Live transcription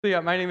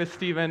My name is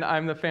Stephen.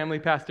 I'm the family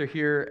pastor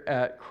here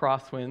at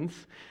Crosswinds.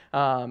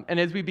 And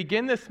as we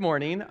begin this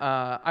morning,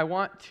 I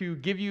want to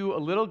give you a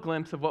little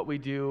glimpse of what we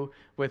do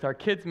with our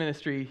kids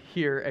ministry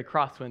here at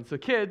Crosswinds. So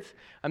kids,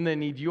 I'm going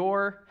to need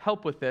your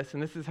help with this,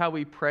 and this is how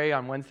we pray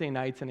on Wednesday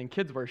nights and in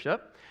kids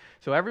worship.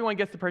 So everyone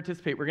gets to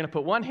participate. We're going to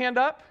put one hand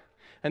up,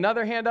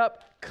 another hand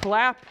up,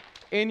 clap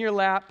in your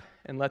lap,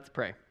 and let's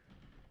pray.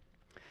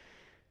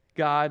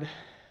 God,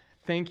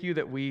 thank you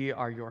that we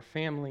are your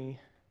family,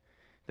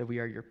 that we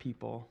are your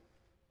people,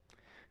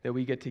 that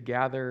we get to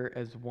gather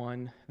as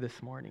one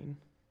this morning.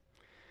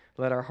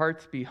 Let our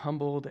hearts be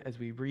humbled as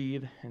we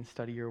read and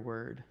study your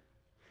word,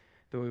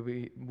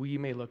 that we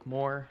may look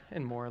more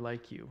and more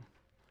like you.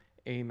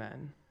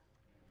 Amen.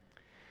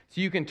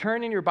 So you can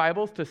turn in your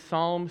Bibles to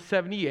Psalm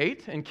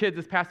 78, and kids,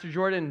 as Pastor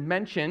Jordan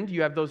mentioned,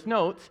 you have those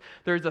notes.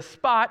 There's a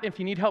spot, if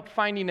you need help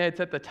finding it, it's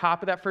at the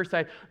top of that first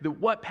side.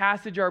 What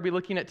passage are we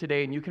looking at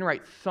today? And you can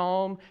write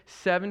Psalm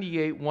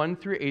 78, 1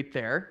 through 8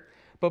 there.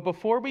 But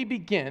before we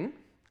begin,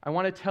 I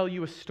want to tell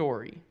you a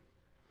story.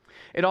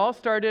 It all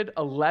started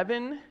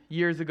 11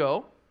 years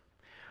ago.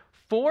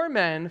 Four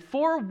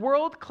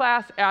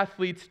world-class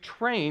athletes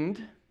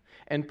trained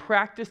and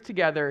practiced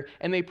together,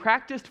 and they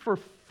practiced for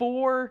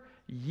 4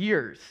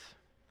 years.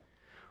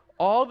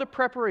 All the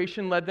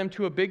preparation led them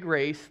to a big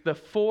race, the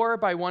 4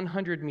 by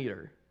 100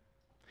 meter.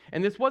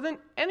 And this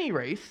wasn't any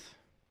race.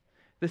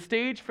 The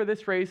stage for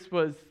this race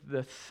was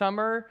the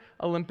Summer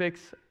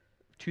Olympics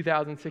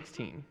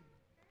 2016.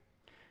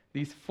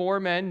 These 4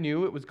 men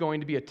knew it was going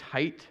to be a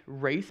tight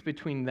race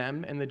between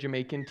them and the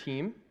Jamaican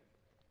team,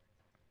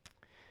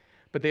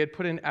 but they had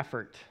put in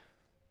effort.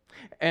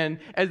 And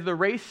as the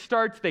race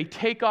starts, they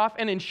take off,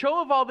 and in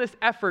show of all this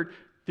effort,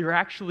 they're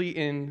actually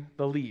in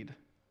the lead.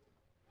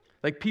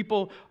 Like,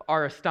 people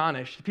are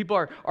astonished. People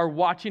are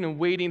watching and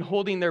waiting,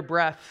 holding their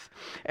breaths.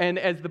 And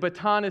as the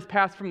baton is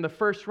passed from the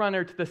first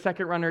runner to the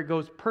second runner, it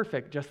goes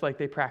perfect, just like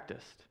they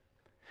practiced.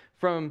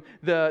 From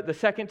the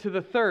second to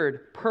the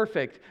third,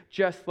 perfect,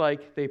 just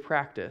like they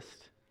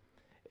practiced.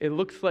 It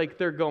looks like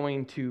they're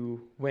going to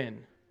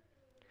win.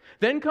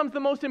 Then comes the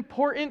most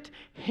important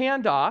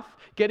handoff,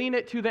 getting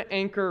it to the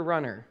anchor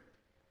runner.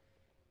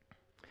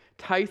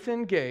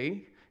 Tyson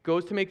Gay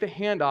goes to make the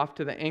handoff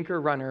to the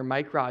anchor runner,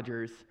 Mike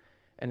Rogers,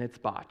 and it's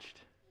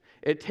botched.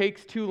 It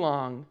takes too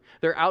long.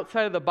 They're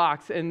outside of the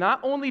box, and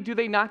not only do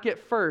they not get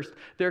first,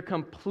 they're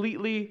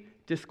completely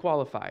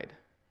disqualified.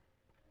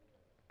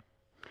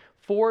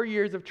 4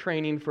 years of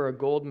training for a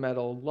gold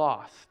medal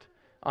lost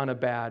on a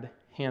bad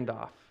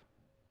handoff.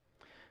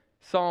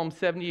 Psalm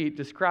 78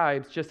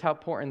 describes just how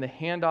important the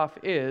handoff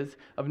is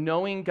of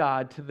knowing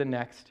God to the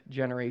next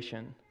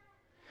generation.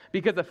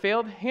 Because a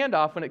failed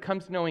handoff, when it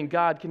comes to knowing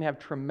God, can have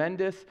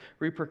tremendous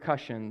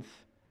repercussions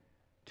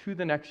to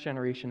the next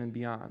generation and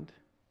beyond.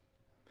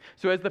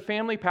 So as the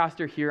family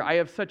pastor here, I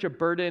have such a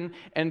burden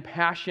and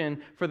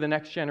passion for the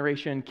next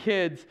generation.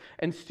 Kids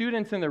and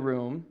students in the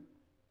room,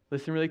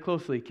 listen really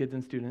closely, kids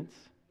and students.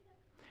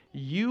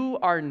 You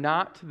are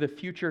not the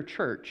future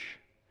church.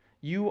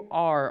 You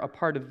are a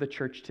part of the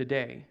church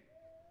today.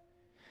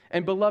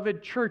 And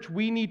beloved church,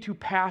 we need to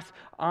pass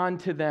on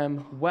to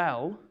them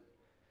well,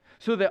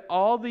 so that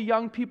all the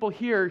young people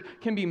here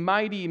can be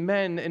mighty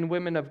men and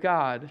women of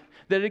God.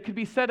 That it could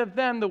be said of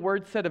them, the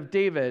word said of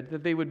David,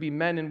 that they would be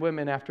men and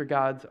women after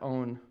God's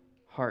own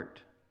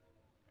heart.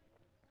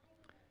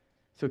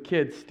 So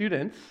kids,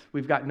 students,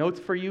 we've got notes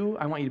for you.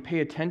 I want you to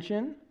pay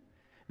attention.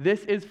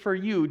 This is for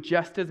you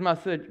just as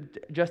much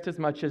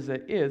as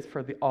it is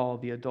for all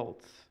the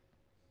adults.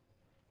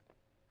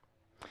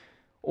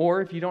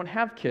 Or if you don't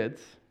have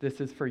kids,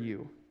 this is for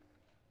you.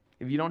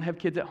 If you don't have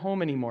kids at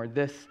home anymore,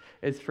 this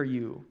is for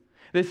you.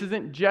 This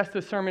isn't just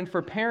a sermon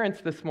for parents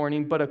this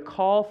morning, but a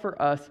call for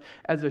us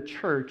as a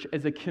church,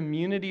 as a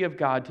community of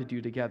God to do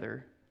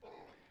together.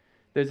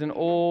 There's an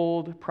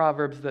old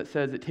Proverbs that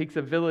says it takes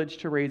a village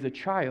to raise a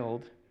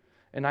child,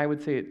 and I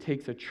would say it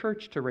takes a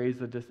church to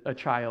raise a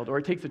child, or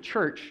it takes a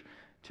church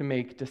to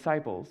make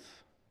disciples.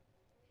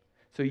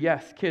 So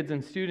yes, kids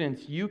and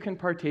students, you can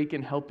partake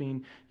in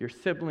helping your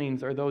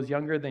siblings or those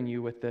younger than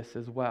you with this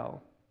as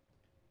well.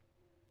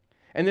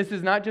 And this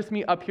is not just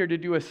me up here to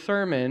do a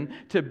sermon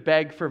to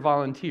beg for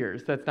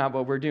volunteers. That's not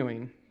what we're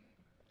doing.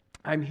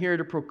 I'm here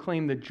to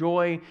proclaim the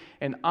joy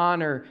and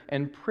honor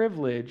and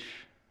privilege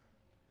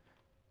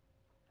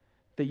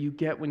that you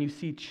get when you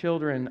see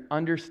children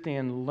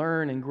understand,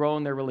 learn, and grow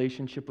in their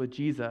relationship with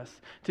Jesus,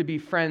 to be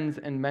friends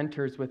and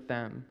mentors with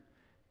them.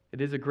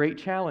 It is a great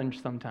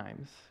challenge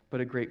sometimes,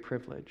 but a great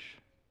privilege.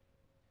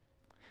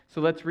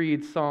 So let's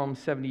read Psalm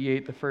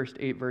 78, the first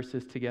 8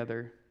 verses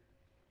together.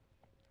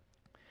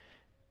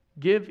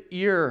 Give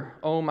ear,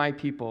 O my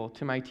people,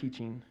 to my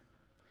teaching.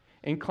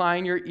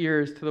 Incline your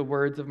ears to the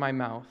words of my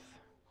mouth.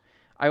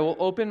 I will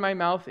open my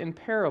mouth in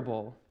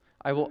parable.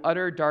 I will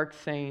utter dark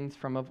sayings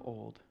from of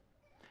old,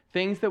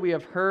 things that we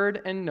have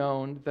heard and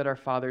known that our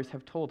fathers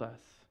have told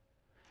us.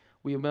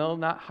 We will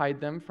not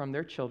hide them from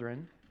their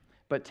children,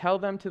 but tell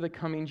them to the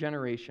coming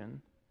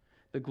generation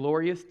the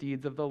glorious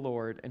deeds of the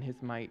Lord and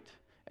his might,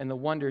 and the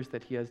wonders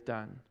that he has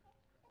done.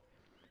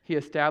 he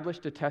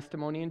established a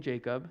testimony in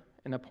Jacob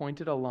and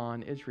appointed a law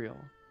in Israel,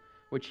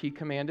 which he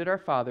commanded our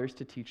fathers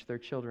to teach their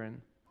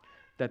children,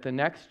 that the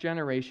next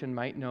generation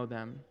might know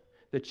them,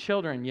 the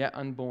children yet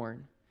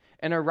unborn,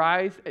 and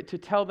arise to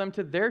tell them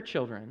to their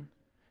children,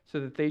 so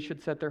that they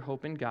should set their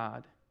hope in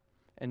God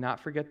and not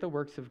forget the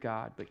works of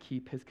God, but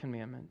keep his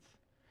commandments,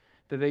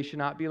 that they should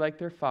not be like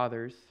their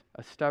fathers,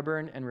 a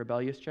stubborn and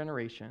rebellious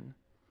generation,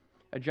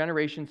 a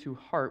generation whose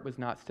heart was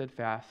not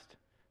steadfast,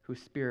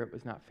 whose spirit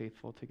was not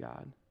faithful to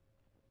God.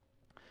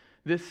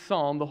 This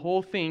psalm, the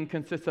whole thing,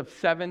 consists of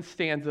 7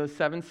 stanzas,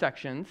 7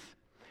 sections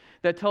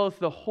that tell us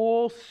the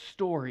whole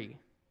story.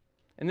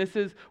 And this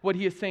is what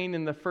he is saying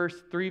in the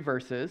first 3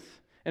 verses.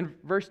 And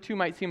verse 2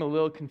 might seem a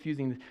little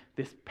confusing,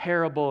 this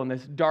parable and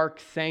this dark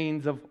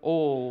sayings of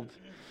old.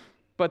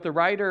 But the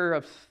writer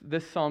of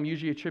this psalm,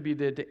 usually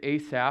attributed to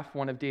Asaph,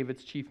 one of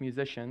David's chief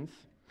musicians,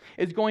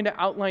 is going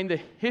to outline the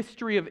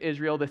history of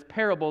Israel, this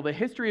parable, the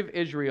history of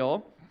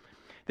Israel,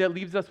 that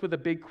leaves us with a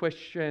big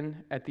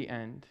question at the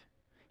end.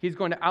 He's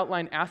going to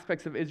outline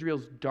aspects of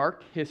Israel's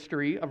dark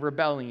history of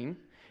rebelling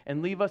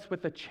and leave us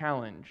with a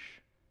challenge.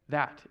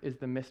 That is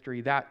the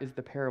mystery. That is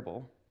the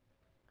parable.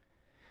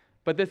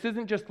 But this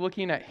isn't just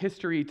looking at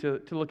history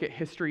to look at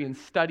history and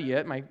study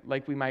it,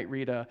 like we might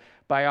read a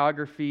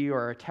biography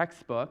or a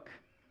textbook.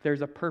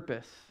 There's a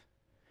purpose.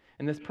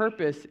 And this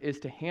purpose is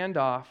to hand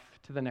off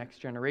to the next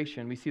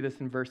generation. We see this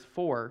in verse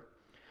 4.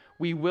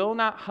 We will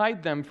not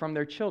hide them from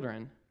their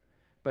children,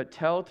 but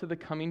tell to the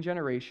coming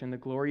generation the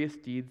glorious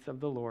deeds of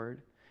the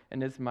Lord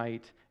and his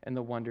might and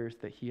the wonders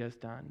that he has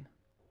done.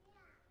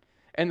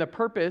 And the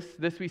purpose,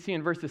 this we see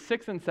in verses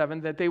 6 and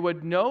 7, that they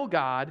would know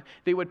God,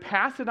 they would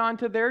pass it on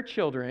to their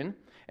children,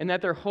 and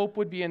that their hope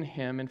would be in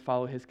him and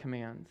follow his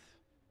commands,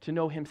 to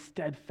know him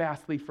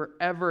steadfastly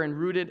forever and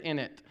rooted in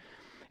it.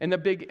 And the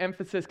big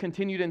emphasis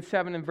continued in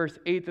 7 and verse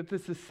 8 that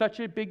this is such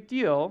a big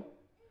deal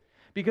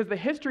because the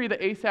history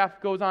that Asaph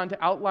goes on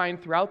to outline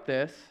throughout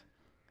this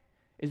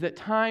is that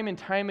time and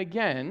time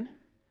again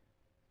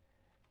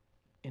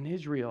in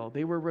Israel,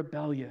 they were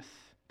rebellious.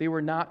 They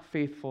were not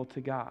faithful to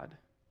God.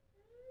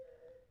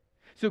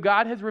 So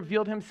God has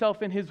revealed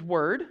himself in his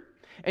word,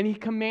 and he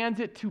commands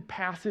it to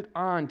pass it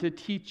on, to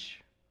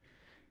teach,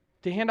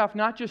 to hand off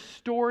not just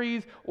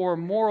stories or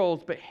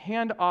morals, but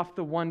hand off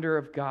the wonder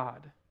of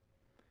God.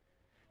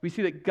 We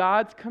see that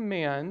God's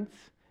commands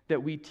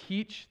that we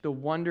teach the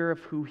wonder of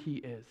who he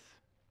is.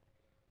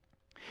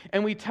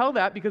 And we tell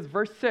that because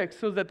verse 6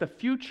 so that the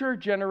future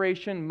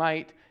generation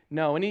might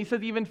know. And he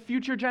says even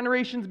future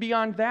generations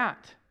beyond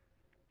that.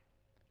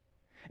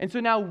 And so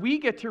now we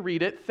get to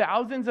read it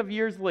thousands of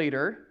years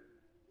later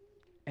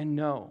and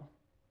know.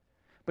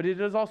 But it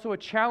is also a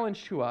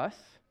challenge to us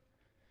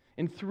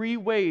in 3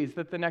 ways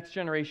that the next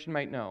generation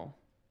might know.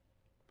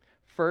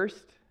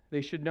 First,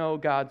 they should know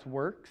God's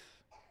works.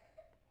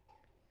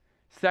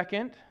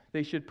 Second,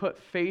 they should put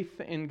faith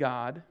in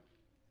God.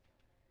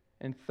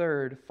 And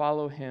third,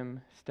 follow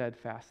him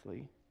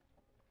steadfastly.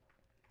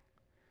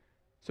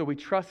 So we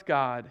trust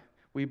God,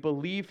 we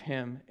believe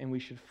him, and we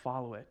should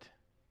follow it.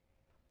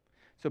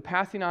 So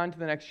passing on to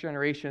the next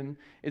generation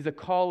is a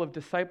call of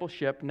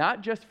discipleship,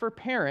 not just for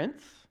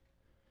parents,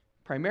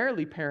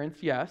 primarily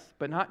parents, yes,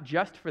 but not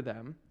just for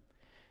them.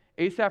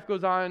 Asaph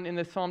goes on in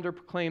this psalm to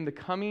proclaim the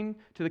coming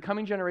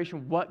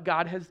generation what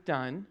God has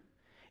done.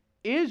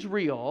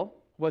 Israel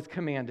was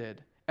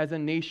commanded as a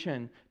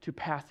nation to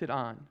pass it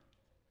on.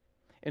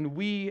 And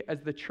we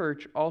as the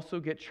church also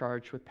get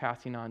charged with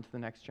passing on to the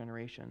next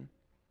generation.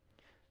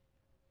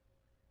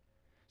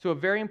 So a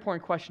very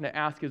important question to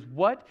ask is,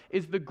 what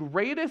is the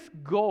greatest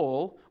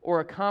goal or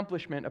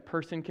accomplishment a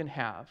person can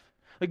have?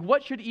 Like,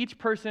 what should each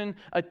person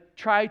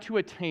try to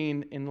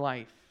attain in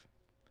life?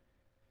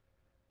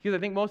 Because I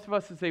think most of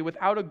us would say,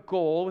 without a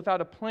goal,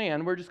 without a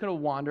plan, we're just going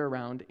to wander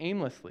around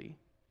aimlessly.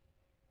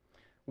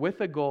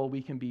 With a goal,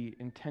 we can be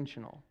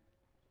intentional.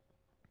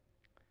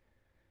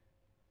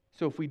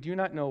 So if we do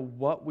not know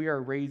what we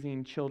are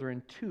raising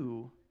children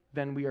to,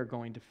 then we are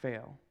going to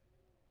fail.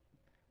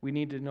 We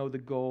need to know the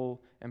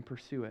goal and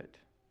pursue it.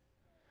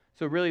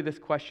 So really this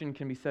question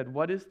can be said,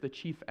 what is the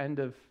chief end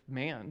of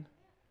man,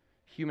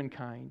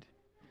 humankind?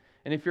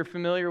 And if you're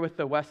familiar with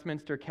the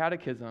Westminster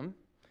Catechism,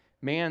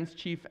 man's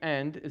chief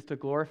end is to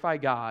glorify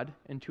God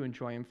and to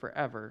enjoy him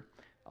forever.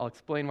 I'll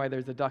explain why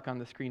there's a duck on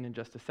the screen in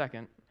just a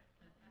second.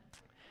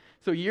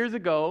 So years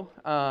ago,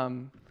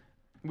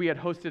 we had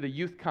hosted a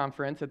youth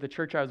conference at the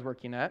church I was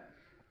working at,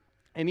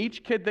 and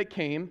each kid that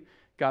came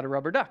got a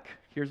rubber duck.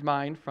 Here's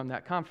mine from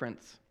that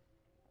conference.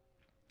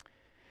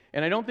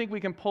 And I don't think we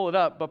can pull it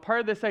up, but part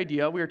of this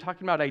idea, we were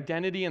talking about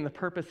identity and the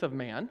purpose of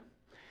man.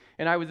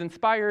 And I was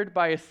inspired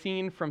by a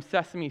scene from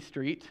Sesame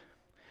Street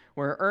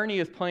where Ernie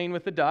is playing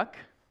with the duck,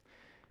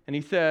 and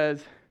he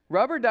says,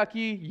 "Rubber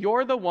ducky,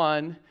 you're the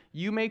one.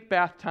 You make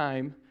bath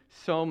time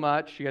so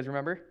much." You guys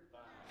remember?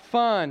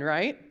 Fun,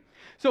 right?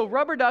 So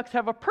rubber ducks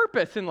have a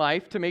purpose in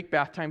life to make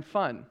bath time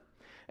fun.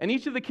 And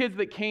each of the kids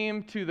that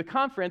came to the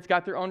conference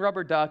got their own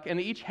rubber duck, and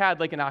they each had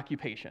like an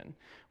occupation.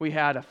 We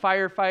had a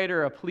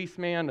firefighter, a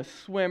policeman, a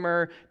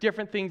swimmer,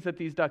 different things that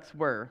these ducks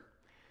were.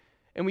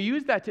 And we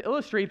use that to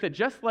illustrate that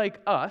just like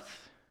us,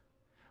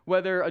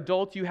 whether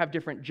adults, you have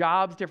different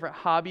jobs, different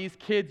hobbies,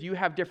 kids, you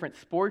have different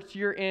sports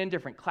you're in,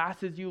 different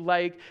classes you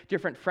like,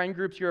 different friend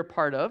groups you're a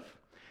part of.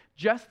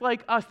 Just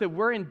like us, that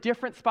we're in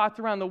different spots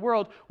around the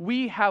world,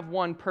 we have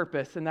one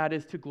purpose, and that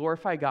is to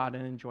glorify God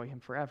and enjoy Him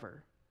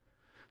forever.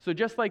 So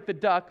just like the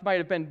duck might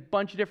have been a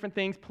bunch of different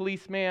things,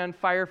 policeman,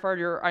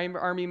 firefighter,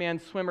 army man,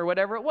 swimmer,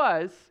 whatever it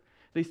was,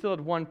 they still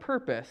had one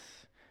purpose,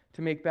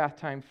 to make bath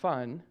time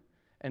fun.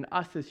 And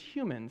us as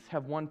humans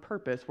have one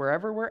purpose,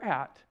 wherever we're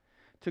at,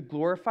 to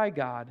glorify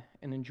God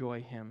and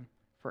enjoy Him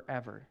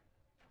forever.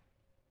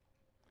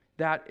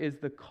 That is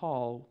the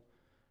call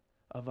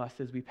of us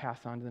as we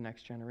pass on to the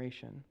next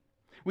generation.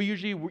 We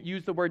usually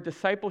use the word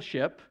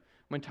discipleship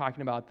when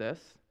talking about this.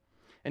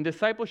 And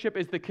discipleship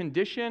is the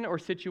condition or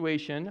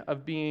situation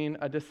of being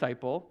a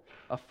disciple,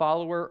 a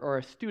follower, or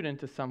a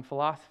student of some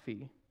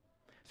philosophy.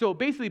 So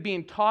basically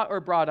being taught or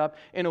brought up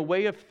in a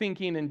way of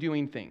thinking and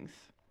doing things.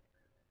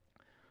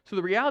 So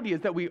the reality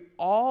is that we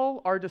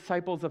all are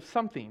disciples of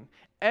something.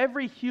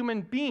 Every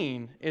human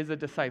being is a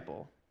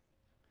disciple.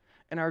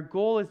 And our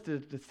goal is to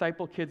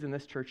disciple kids in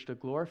this church to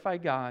glorify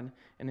God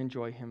and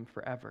enjoy Him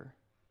forever.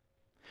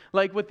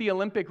 Like with the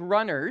Olympic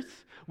runners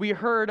we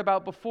heard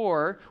about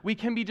before, we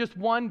can be just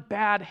one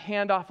bad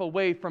handoff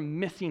away from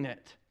missing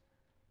it.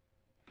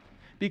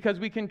 Because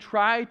we can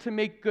try to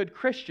make good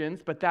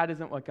Christians, but that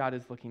isn't what God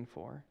is looking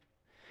for.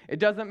 It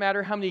doesn't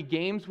matter how many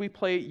games we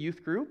play at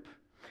youth group,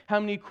 how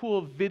many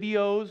cool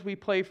videos we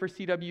play for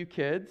CW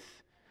Kids,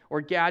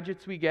 or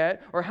gadgets we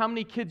get, or how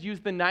many kids use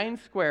the 9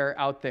 square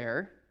out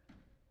there.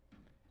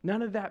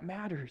 None of that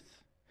matters.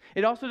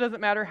 It also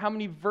doesn't matter how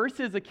many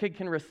verses a kid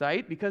can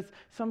recite, because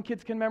some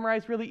kids can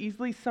memorize really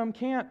easily, some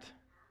can't.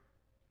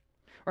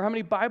 Or how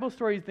many Bible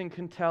stories they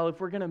can tell if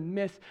we're going to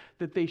miss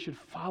that they should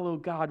follow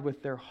God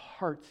with their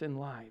hearts and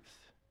lives.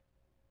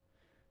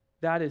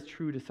 That is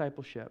true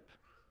discipleship.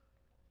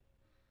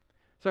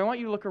 So I want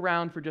you to look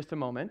around for just a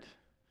moment.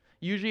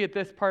 Usually at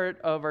this part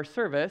of our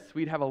service,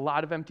 we'd have a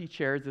lot of empty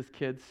chairs as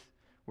kids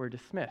were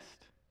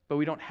dismissed. But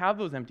we don't have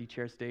those empty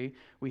chairs today.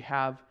 We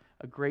have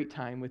a great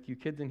time with you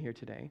kids in here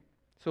today.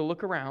 So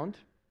look around,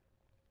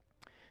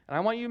 and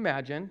I want you to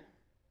imagine,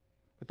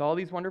 with all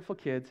these wonderful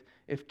kids,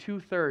 if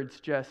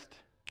 2/3 just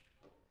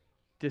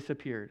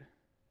disappeared.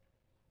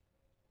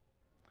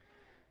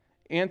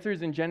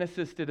 Answers in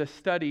Genesis did a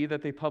study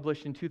that they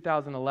published in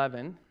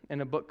 2011 in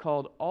a book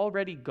called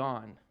Already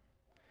Gone.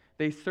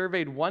 They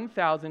surveyed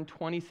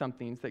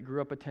 1,020-somethings that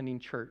grew up attending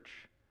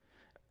church.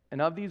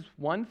 And of these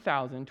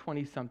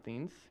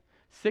 1,020-somethings,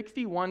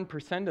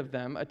 61% of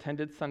them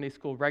attended Sunday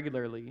school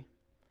regularly.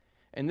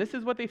 And this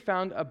is what they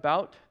found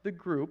about the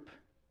group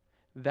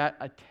that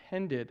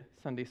attended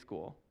Sunday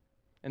school.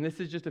 And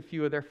this is just a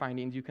few of their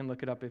findings. You can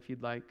look it up if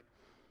you'd like.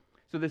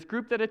 So this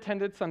group that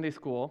attended Sunday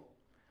school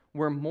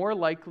were more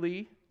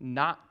likely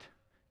not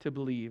to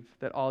believe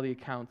that all the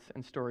accounts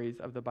and stories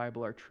of the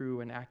Bible are true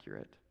and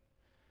accurate.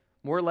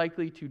 More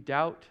likely to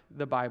doubt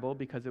the Bible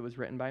because it was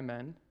written by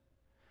men.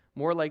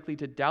 More likely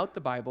to doubt the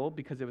Bible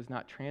because it was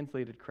not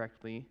translated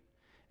correctly.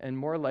 And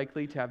more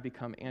likely to have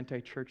become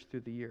anti-church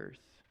through the years.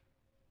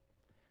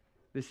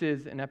 This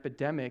is an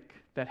epidemic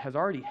that has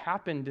already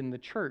happened in the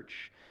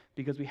church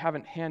because we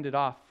haven't handed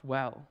off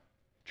well.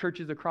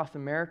 Churches across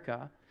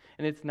America,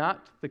 and it's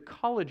not the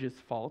college's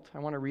fault. I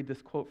want to read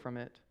this quote from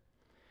it.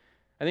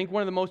 I think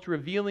one of the most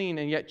revealing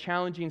and yet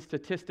challenging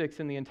statistics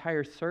in the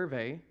entire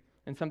survey,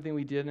 and something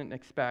we didn't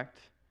expect,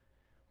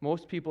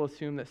 most people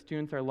assume that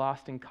students are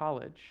lost in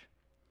college.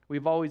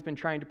 We've always been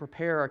trying to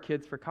prepare our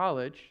kids for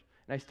college,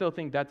 and I still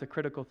think that's a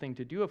critical thing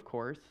to do, of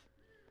course.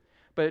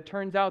 But it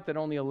turns out that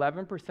only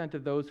 11%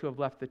 of those who have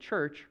left the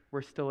church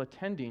were still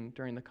attending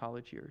during the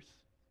college years.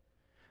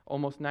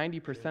 Almost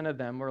 90% of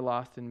them were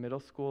lost in middle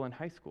school and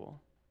high school.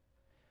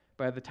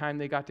 By the time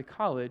they got to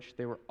college,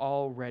 they were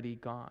already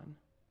gone.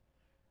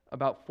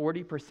 About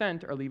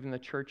 40% are leaving the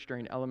church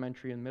during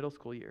elementary and middle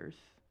school years.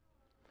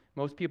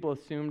 Most people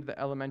assumed that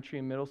elementary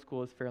and middle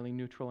school is a fairly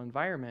neutral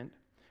environment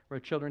where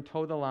children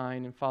toe the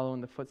line and follow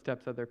in the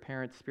footsteps of their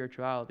parents'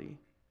 spirituality.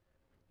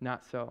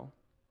 Not so.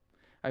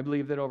 I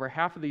believe that over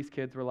half of these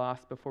kids were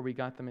lost before we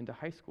got them into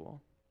high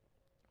school.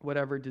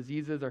 Whatever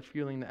diseases are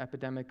fueling the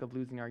epidemic of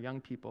losing our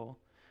young people,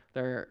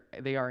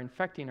 they are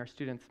infecting our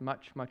students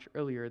much, much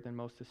earlier than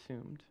most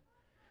assumed.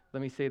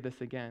 Let me say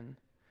this again.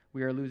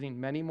 We are losing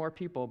many more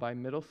people by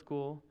middle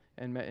school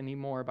and many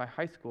more by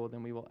high school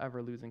than we will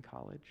ever lose in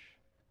college.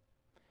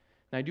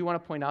 Now, I do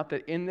want to point out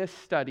that in this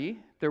study,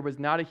 there was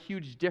not a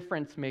huge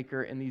difference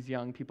maker in these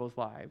young people's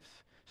lives,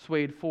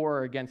 swayed for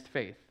or against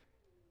faith.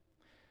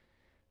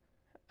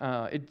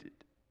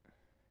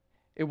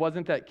 It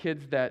wasn't that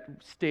kids that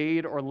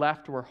stayed or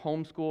left were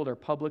homeschooled or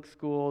public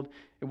schooled.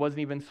 It wasn't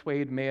even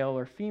swayed male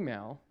or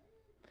female.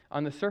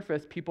 On the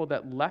surface, people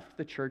that left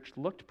the church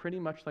looked pretty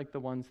much like the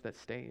ones that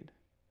stayed.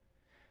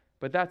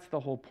 But that's the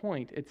whole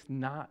point. It's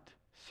not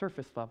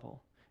surface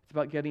level. It's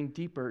about getting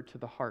deeper to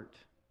the heart.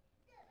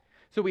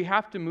 So we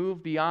have to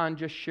move beyond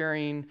just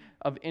sharing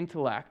of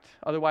intellect.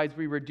 Otherwise,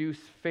 we reduce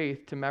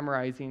faith to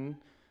memorizing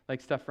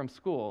like stuff from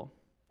school.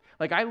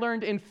 Like I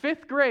learned in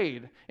 5th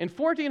grade, in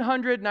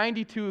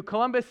 1492,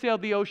 Columbus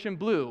sailed the ocean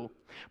blue.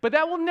 But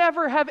that will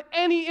never have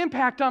any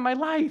impact on my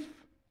life.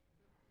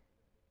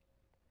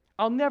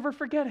 I'll never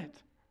forget it.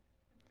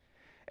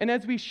 And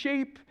as we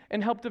shape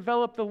and help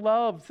develop the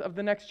loves of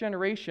the next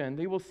generation,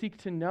 they will seek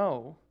to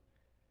know.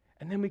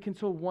 And then we can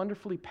so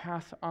wonderfully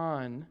pass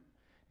on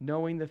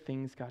knowing the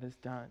things God has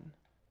done.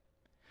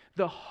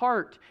 The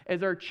heart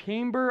as our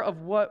chamber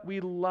of what we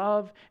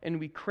love and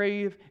we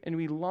crave and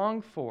we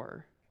long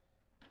for.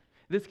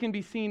 This can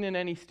be seen in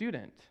any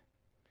student.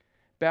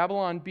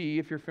 Babylon Bee,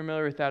 if you're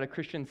familiar with that, a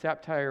Christian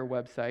satire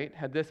website,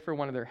 had this for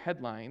one of their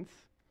headlines,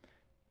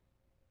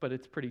 but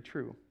it's pretty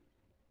true.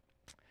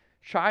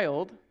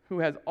 Child who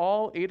has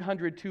all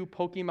 802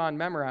 Pokemon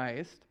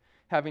memorized,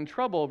 having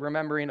trouble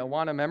remembering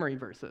Awana memory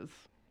verses.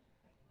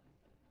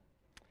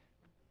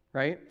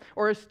 Right?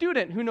 Or a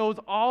student who knows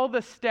all the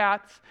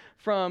stats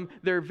from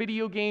their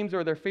video games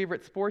or their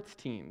favorite sports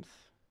teams.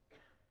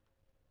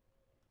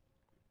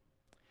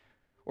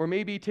 Or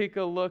maybe take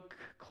a look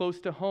close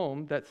to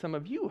home that some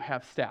of you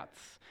have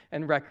stats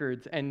and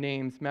records and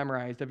names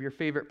memorized of your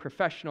favorite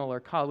professional or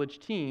college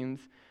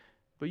teams,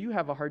 but you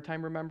have a hard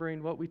time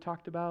remembering what we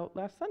talked about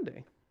last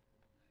Sunday.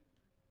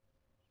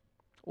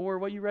 Or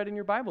what you read in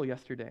your Bible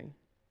yesterday.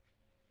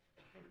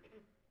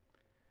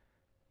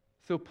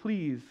 So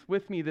please,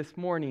 with me this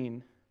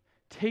morning,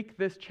 take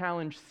this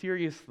challenge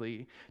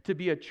seriously to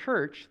be a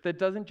church that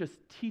doesn't just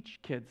teach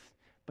kids,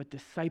 but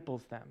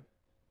disciples them.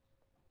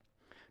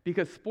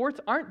 Because sports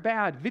aren't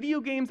bad, video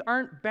games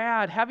aren't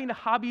bad, having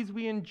hobbies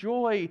we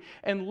enjoy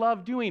and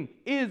love doing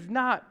is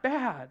not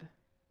bad.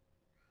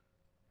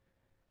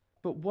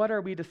 But what are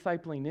we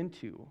discipling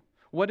into?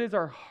 What is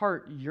our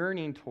heart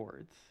yearning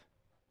towards?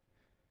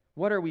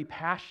 What are we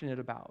passionate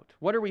about?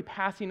 What are we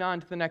passing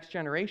on to the next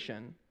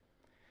generation?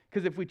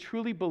 Because if we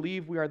truly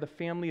believe we are the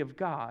family of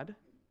God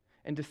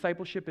and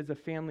discipleship is a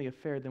family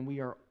affair, then we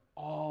are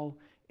all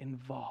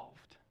involved.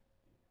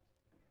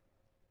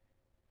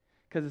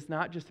 Because it's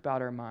not just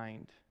about our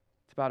mind,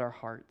 it's about our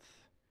hearts.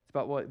 It's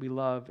about what we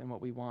love and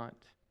what we want.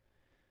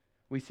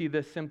 We see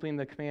this simply in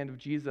the command of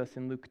Jesus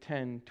in Luke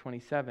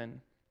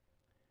 10:27.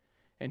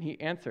 And he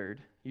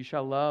answered, "You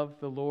shall love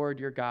the Lord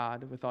your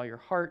God with all your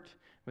heart,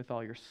 with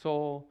all your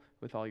soul,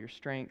 with all your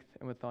strength,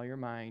 and with all your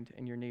mind,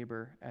 and your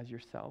neighbor as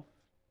yourself."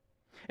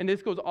 And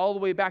this goes all the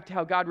way back to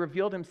how God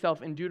revealed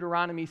himself in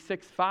Deuteronomy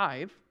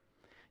 6:5.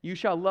 You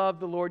shall love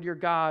the Lord your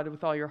God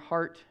with all your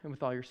heart and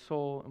with all your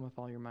soul and with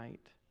all your might.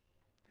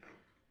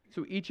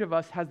 So each of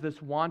us has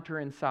this wanter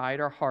inside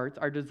our hearts,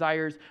 our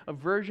desires, a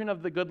version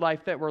of the good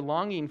life that we're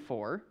longing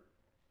for,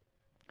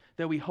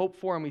 that we hope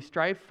for and we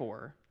strive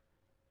for.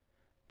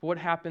 But what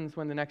happens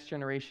when the next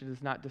generation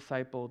is not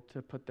discipled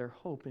to put their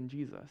hope in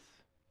Jesus?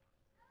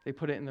 They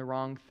put it in the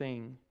wrong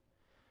thing.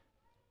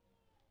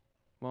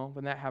 Well,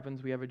 when that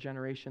happens, we have a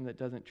generation that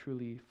doesn't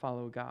truly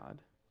follow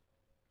God.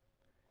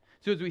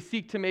 So as we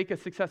seek to make a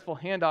successful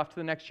handoff to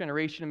the next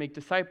generation and make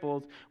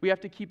disciples, we have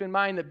to keep in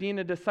mind that being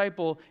a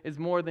disciple is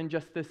more than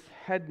just this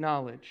head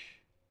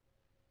knowledge.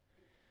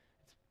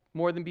 It's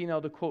more than being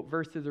able to quote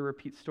verses or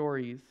repeat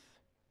stories.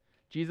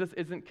 Jesus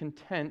isn't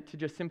content to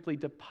just simply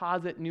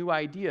deposit new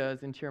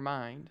ideas into your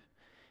mind.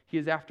 He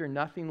is after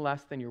nothing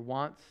less than your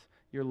wants,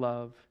 your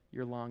love,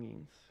 your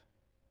longings.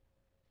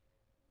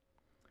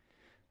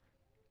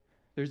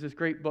 There's this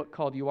great book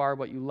called You Are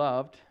What You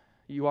Loved.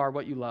 You Are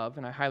What You Love,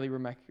 and I highly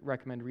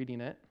recommend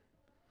reading it.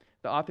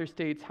 The author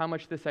states how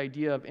much this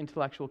idea of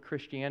intellectual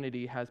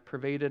Christianity has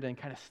pervaded and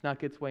kind of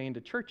snuck its way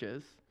into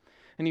churches.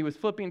 And he was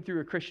flipping through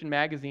a Christian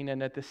magazine,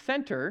 and at the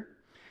center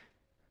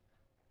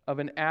of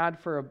an ad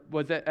for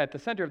at the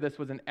center of this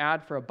was an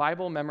ad for a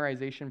Bible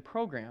memorization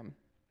program.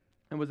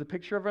 And was a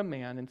picture of a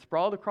man, and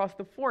sprawled across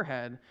the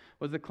forehead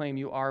was the claim,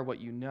 "You are what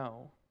you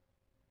know."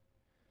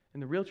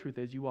 And the real truth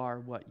is, you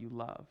are what you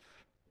love.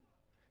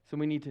 So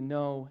we need to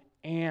know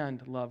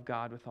and love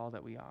God with all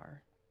that we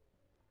are.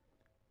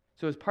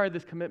 So as part of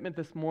this commitment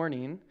this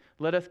morning,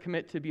 let us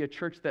commit to be a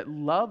church that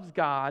loves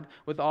God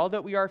with all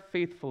that we are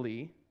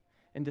faithfully,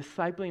 and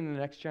discipling the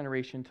next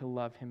generation to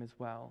love him as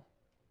well.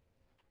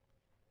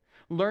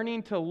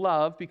 Learning to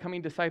love,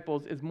 becoming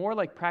disciples, is more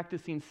like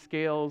practicing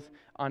scales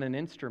on an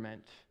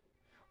instrument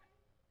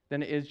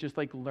than it is just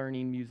like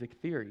learning music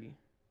theory.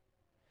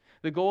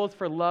 The goal is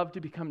for love to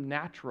become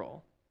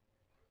natural,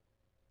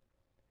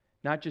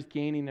 not just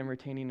gaining and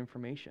retaining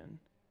information.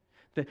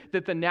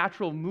 That the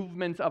natural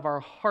movements of our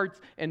hearts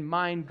and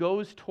mind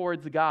goes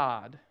towards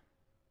God.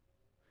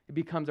 It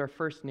becomes our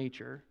first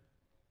nature.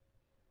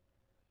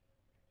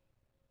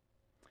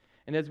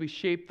 And as we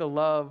shape the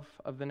love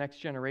of the next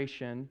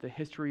generation, the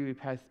history we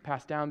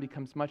pass down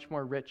becomes much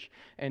more rich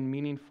and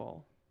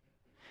meaningful.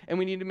 And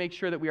we need to make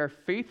sure that we are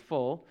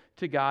faithful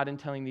to God in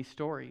telling these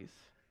stories.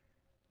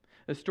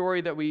 The story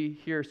that we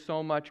hear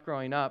so much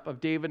growing up of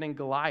David and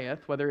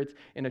Goliath, whether it's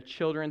in a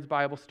children's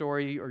Bible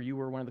story or you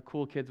were one of the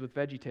cool kids with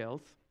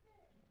VeggieTales,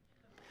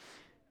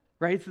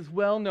 right? It's this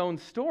well-known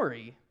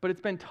story, but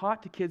it's been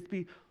taught to kids to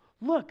be,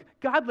 look,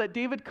 God let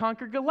David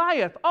conquer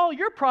Goliath. All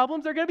your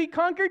problems are going to be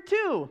conquered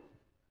too.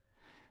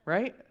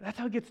 right? That's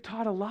how it gets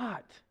taught a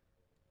lot.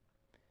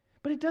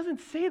 But it doesn't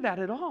say that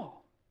at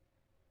all.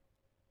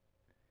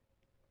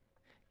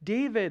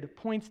 David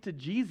points to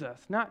Jesus,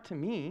 not to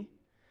me.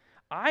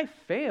 I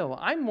fail.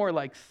 I'm more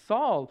like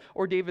Saul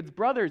or David's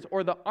brothers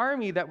or the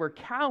army that were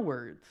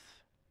cowards.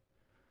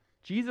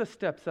 Jesus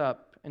steps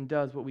up and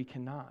does what we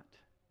cannot.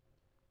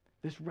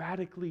 This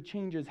radically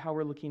changes how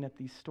we're looking at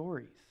these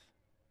stories.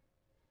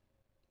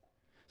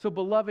 So,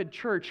 beloved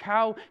church,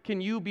 how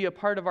can you be a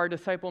part of our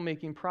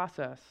disciple-making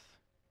process?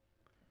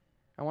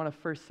 I want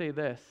to first say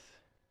this.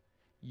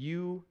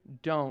 You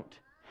don't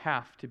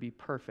have to be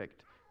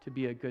perfect to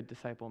be a good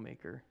disciple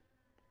maker.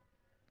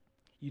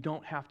 You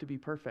don't have to be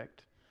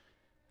perfect.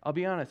 I'll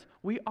be honest,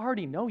 we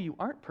already know you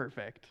aren't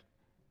perfect.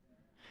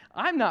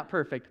 I'm not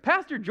perfect.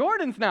 Pastor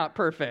Jordan's not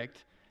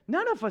perfect.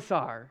 None of us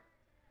are.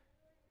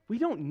 We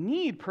don't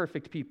need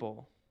perfect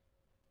people.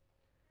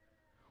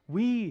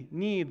 We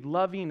need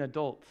loving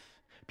adults,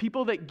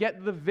 people that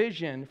get the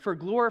vision for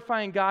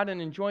glorifying God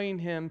and enjoying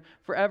Him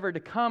forever, to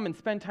come and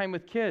spend time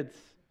with kids.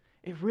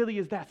 It really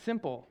is that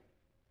simple.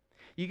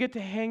 You get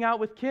to hang out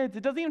with kids.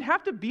 It doesn't even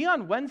have to be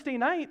on Wednesday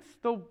nights,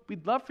 though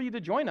we'd love for you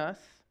to join us.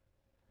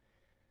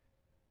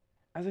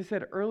 As I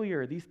said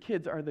earlier, these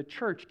kids are the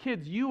church.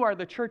 Kids, you are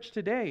the church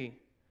today.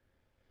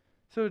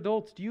 So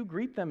adults, do you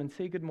greet them and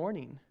say good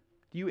morning?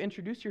 Do you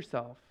introduce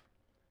yourself?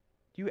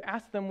 Do you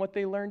ask them what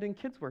they learned in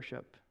kids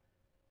worship?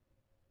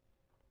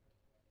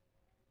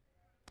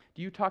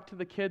 Do you talk to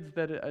the kids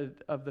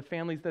of the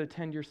families that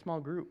attend your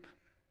small group?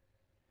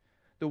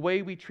 The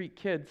way we treat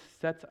kids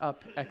sets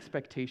up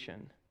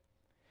expectation.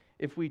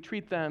 If we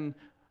treat them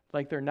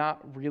like they're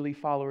not really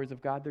followers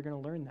of God, they're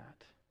going to learn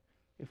that.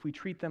 If we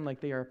treat them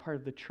like they are a part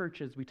of the church,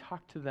 as we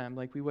talk to them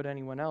like we would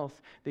anyone else,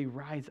 they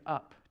rise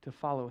up to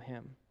follow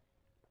Him.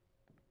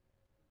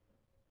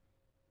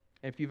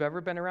 If you've ever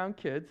been around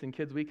kids, and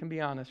kids, we can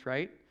be honest,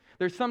 right?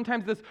 There's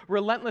sometimes this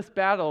relentless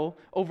battle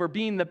over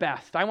being the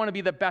best. I want to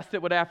be the best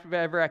at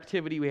whatever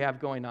activity we have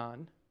going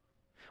on.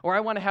 Or I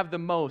want to have the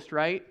most,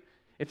 right?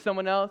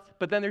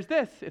 But then there's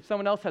this. If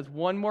someone else has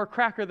one more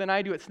cracker than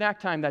I do at snack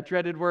time, that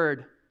dreaded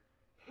word,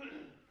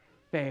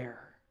 fair.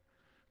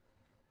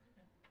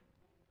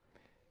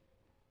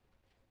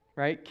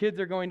 Right? Kids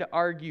are going to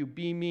argue,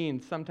 be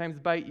mean, sometimes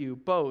bite you,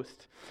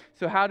 boast.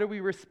 So how do we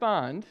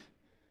respond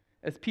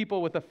as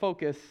people with a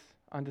focus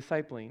on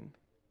discipling?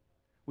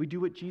 We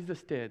do what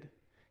Jesus did.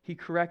 He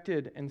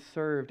corrected and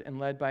served and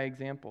led by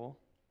example.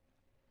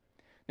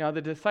 Now,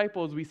 the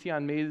disciples we see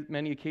on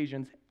many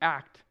occasions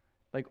act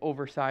like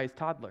oversized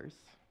toddlers,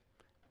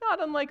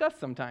 not unlike us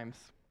sometimes.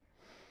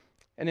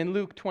 And in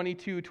Luke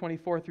 22,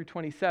 24 through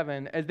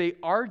 27, as they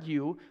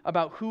argue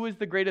about who is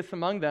the greatest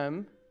among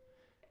them,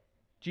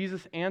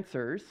 Jesus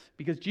answers,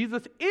 because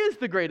Jesus is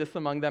the greatest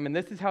among them, and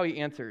this is how He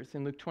answers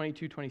in Luke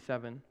 22,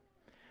 27.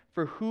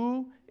 For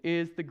who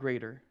is the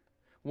greater,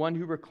 one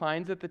who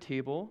reclines at the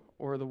table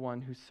or the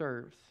one who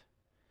serves?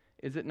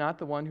 Is it not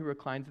the one who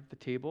reclines at the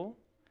table?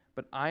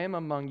 But I am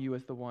among you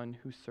as the one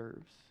who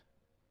serves.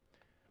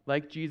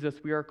 Like Jesus,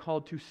 we are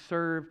called to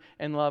serve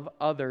and love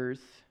others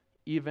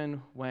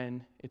even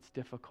when it's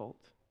difficult.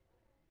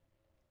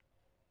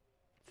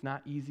 It's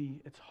not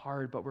easy, it's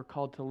hard, but we're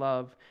called to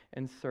love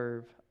and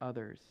serve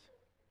others.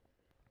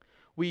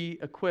 We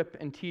equip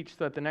and teach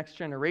so that the next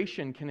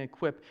generation can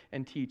equip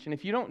and teach. And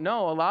if you don't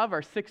know, a lot of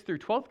our 6th through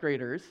 12th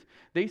graders,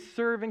 they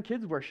serve in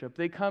kids worship.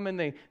 They come and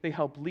they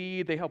help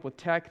lead, they help with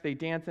tech, they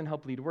dance and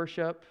help lead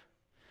worship.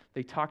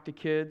 They talk to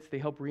kids, they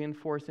help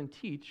reinforce and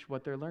teach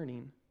what they're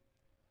learning.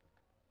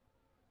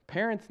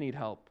 Parents need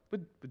help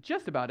with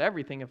just about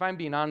everything, if I'm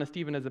being honest,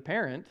 even as a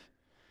parent.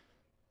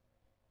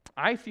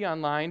 I see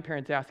online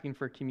parents asking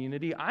for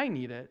community. I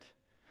need it.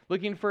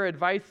 Looking for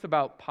advice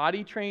about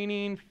potty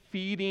training,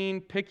 feeding,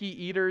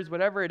 picky eaters,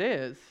 whatever it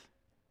is.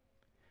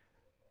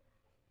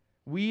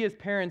 We as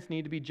parents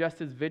need to be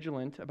just as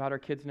vigilant about our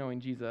kids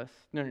knowing Jesus.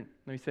 No, let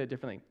me say it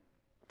differently.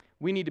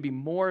 We need to be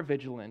more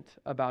vigilant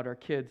about our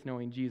kids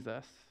knowing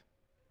Jesus.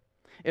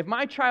 If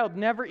my child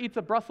never eats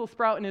a Brussels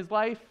sprout in his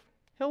life,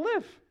 he'll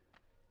live.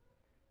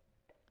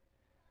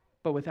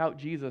 But without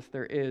Jesus,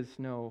 there is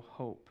no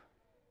hope.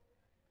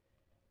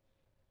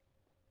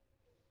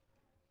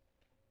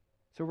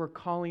 So we're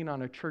calling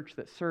on a church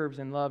that serves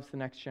and loves the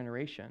next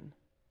generation. And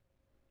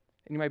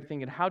you might be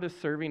thinking, how does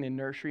serving in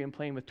nursery and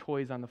playing with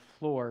toys on the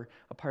floor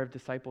a part of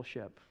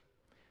discipleship?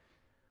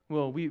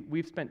 Well,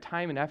 we've spent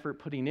time and effort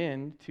putting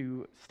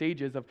into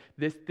stages of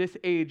this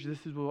age,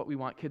 this is what we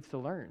want kids to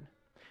learn.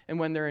 And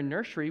when they're in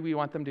nursery, we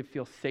want them to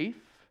feel safe.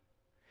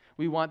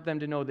 We want them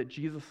to know that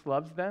Jesus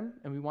loves them,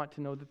 and we want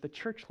to know that the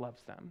church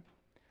loves them.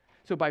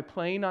 So by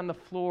playing on the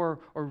floor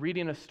or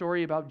reading a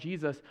story about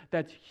Jesus,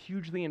 that's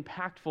hugely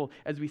impactful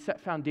as we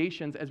set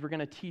foundations as we're going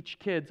to teach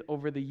kids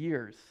over the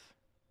years.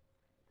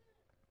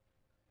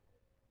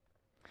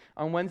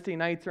 On Wednesday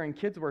nights or in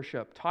kids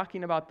worship,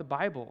 talking about the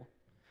Bible,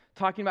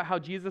 talking about how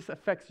Jesus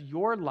affects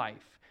your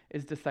life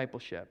is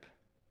discipleship.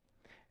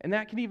 And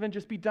that can even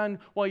just be done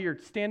while you're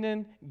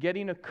standing,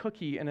 getting a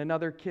cookie, and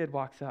another kid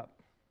walks up.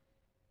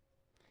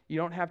 You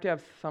don't have to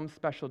have some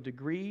special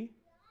degree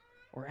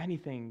or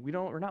anything.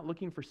 We're not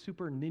looking for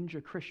super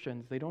ninja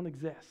Christians. They don't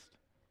exist.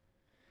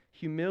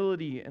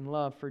 Humility and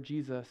love for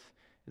Jesus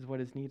is what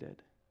is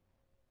needed.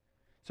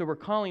 So we're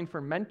calling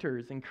for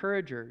mentors,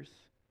 encouragers,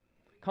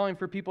 calling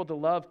for people to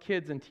love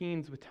kids and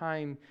teens with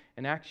time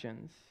and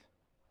actions,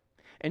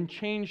 and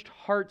changed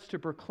hearts to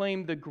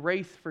proclaim the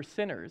grace for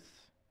sinners.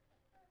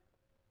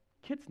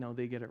 Kids know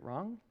they get it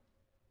wrong.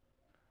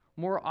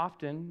 More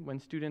often, when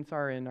students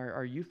are in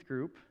our youth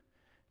group,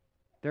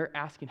 they're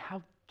asking,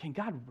 how can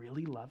God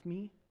really love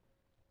me?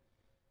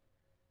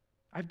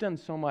 I've done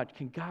so much.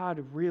 Can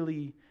God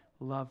really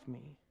love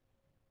me?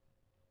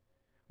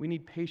 We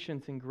need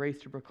patience and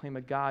grace to proclaim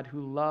a God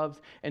who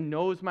loves and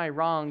knows my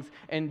wrongs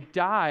and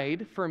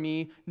died for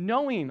me,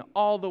 knowing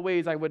all the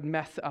ways I would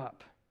mess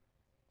up.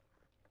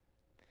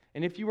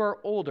 And if you are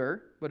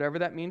older, whatever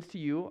that means to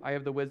you, I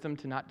have the wisdom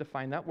to not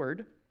define that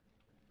word.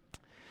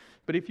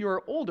 But if you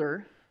are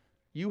older,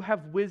 you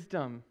have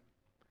wisdom.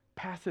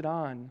 Pass it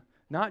on,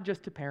 not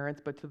just to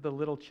parents, but to the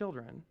little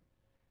children.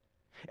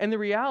 And the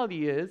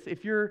reality is,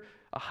 if you're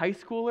a high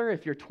schooler,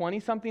 if you're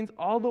 20-somethings,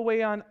 all the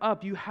way on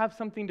up, you have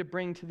something to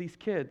bring to these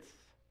kids.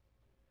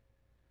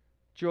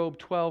 Job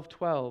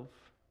 12:12.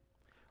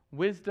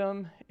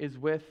 Wisdom is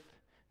with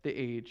the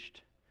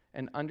aged,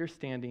 and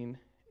understanding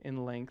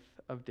in length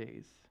of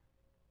days.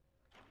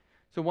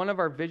 So one of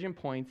our vision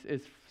points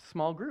is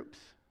small groups.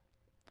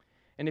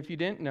 And if you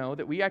didn't know,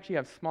 that we actually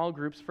have small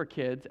groups for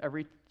kids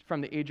from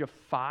the age of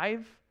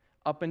 5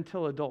 up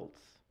until adults,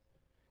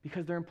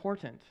 because they're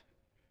important.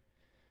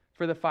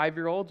 For the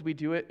 5-year-olds, we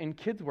do it in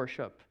kids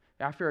worship.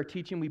 After our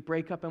teaching, we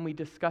break up and we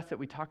discuss it.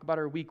 We talk about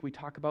our week. We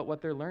talk about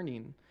what they're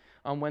learning.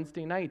 On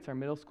Wednesday nights, our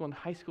middle school and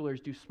high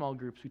schoolers do small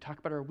groups. We talk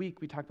about our week.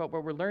 We talk about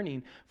what we're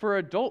learning. For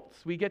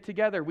adults, we get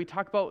together. We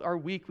talk about our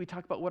week. We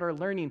talk about what we're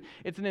learning.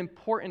 It's an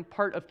important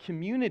part of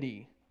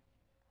community.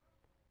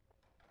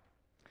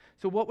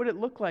 So what would it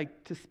look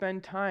like to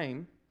spend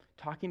time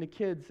talking to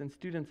kids and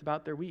students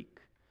about their week,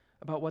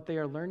 about what they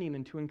are learning,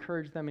 and to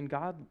encourage them in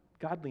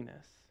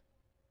godliness?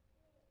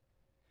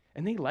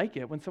 And they like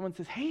it when someone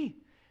says, hey,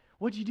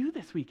 what'd you do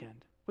this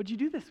weekend? What'd you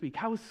do this week?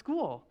 How was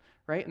school?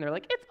 Right? And they're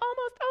like, it's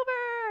almost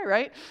over,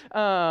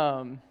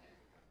 right?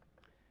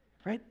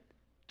 Right?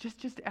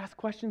 Just ask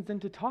questions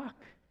and to talk.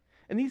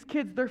 And these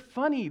kids, they're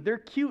funny, they're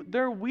cute,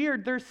 they're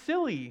weird, they're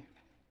silly.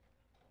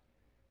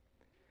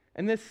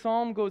 And this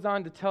psalm goes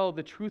on to tell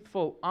the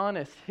truthful,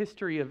 honest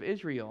history of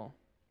Israel.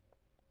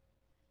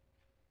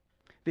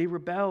 They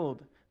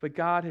rebelled, but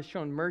God has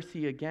shown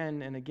mercy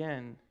again and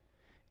again.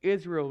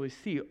 Israel, we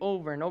see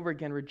over and over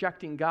again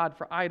rejecting God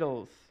for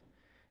idols.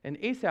 And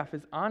Asaph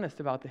is honest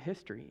about the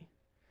history.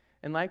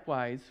 And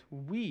likewise,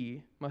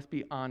 we must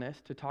be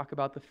honest to talk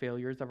about the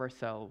failures of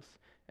ourselves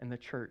and the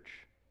church.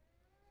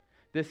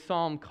 This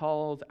psalm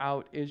calls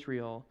out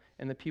Israel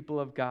and the people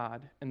of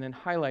God, and then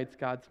highlights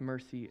God's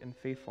mercy and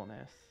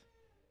faithfulness.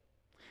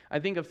 I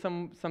think of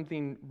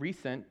something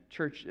recent,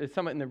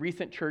 some in the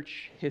recent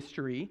church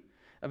history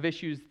of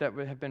issues that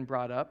have been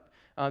brought up.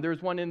 There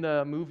was one in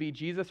the movie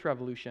Jesus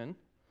Revolution.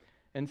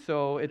 And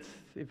so if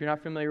you're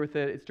not familiar with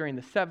it, it's during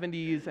the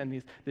 70s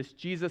and this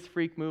Jesus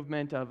freak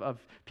movement of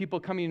people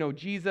coming to know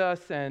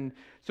Jesus. And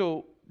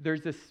so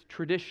there's this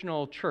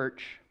traditional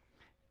church,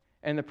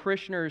 and the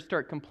parishioners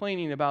start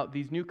complaining about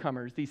these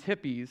newcomers, these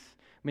hippies.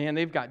 Man,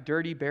 they've got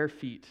dirty, bare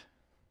feet.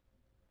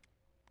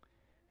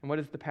 And what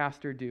does the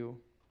pastor do?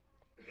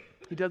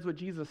 He does what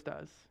Jesus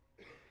does.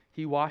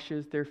 He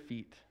washes their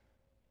feet.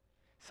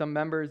 Some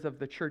members of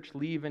the church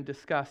leave in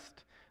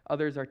disgust.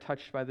 Others are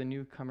touched by the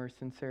newcomer's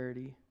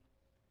sincerity.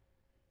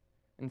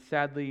 And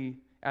sadly,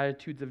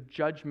 attitudes of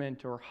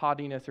judgment or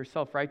haughtiness or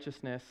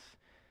self-righteousness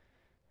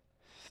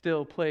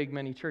still plague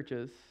many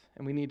churches,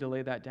 and we need to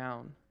lay that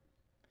down.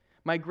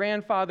 My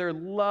grandfather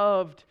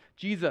loved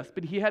Jesus,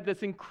 but he had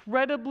this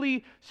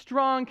incredibly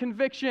strong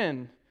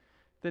conviction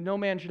that no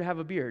man should have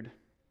a beard.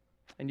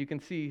 And you can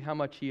see how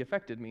much he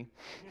affected me.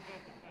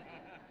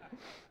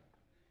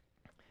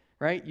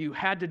 Right? You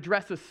had to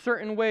dress a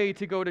certain way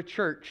to go to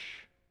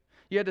church.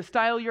 You had to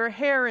style your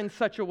hair in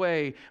such a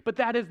way, but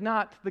that is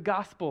not the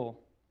gospel.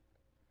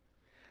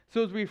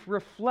 So as we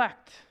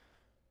reflect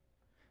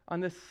on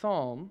this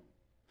psalm,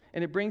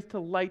 and it brings to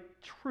light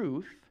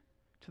truth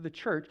to the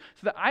church,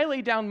 so that I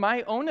lay down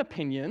my own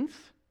opinions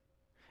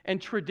and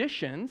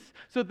traditions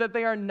so that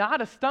they are not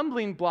a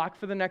stumbling block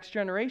for the next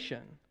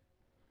generation.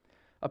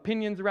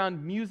 Opinions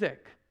around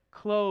music,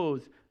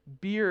 clothes,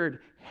 beard,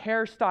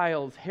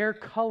 hairstyles, hair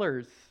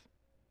colors.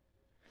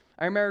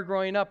 I remember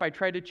growing up, I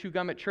tried to chew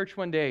gum at church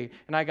one day,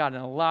 and I got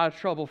in a lot of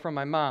trouble from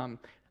my mom.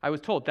 I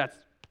was told,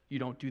 you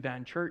don't do that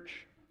in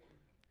church.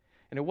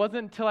 And it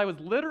wasn't until I was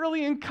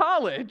literally in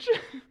college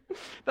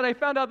that I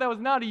found out that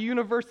was not a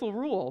universal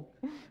rule.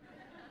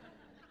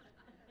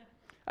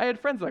 I had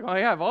friends like, oh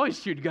yeah, I've always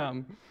chewed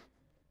gum.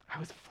 I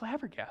was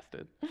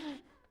flabbergasted.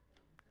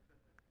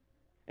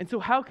 And so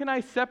how can I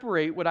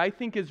separate what I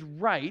think is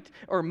right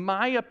or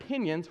my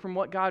opinions from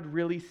what God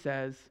really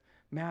says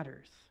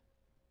matters?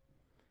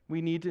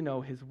 We need to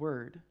know His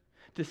Word,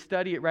 to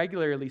study it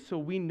regularly so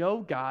we know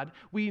God,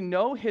 we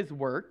know His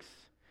works,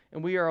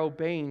 And we are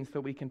obeying so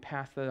that we can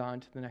pass that on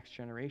to the next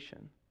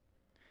generation.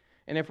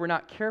 And if we're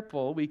not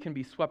careful, we can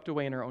be swept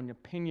away in our own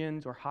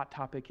opinions or hot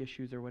topic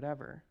issues or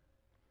whatever.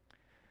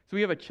 So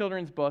we have a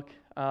children's book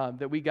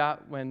that we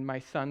got when my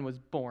son was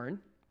born.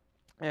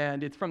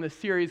 And it's from the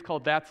series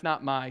called That's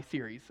Not My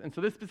series. And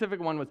so this specific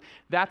one was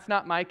That's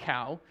Not My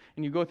Cow.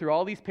 And you go through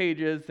all these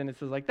pages, and it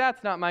says like,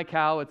 that's not my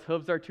cow, its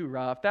hooves are too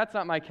rough. That's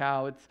not my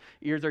cow, its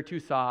ears are too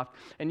soft.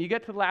 And you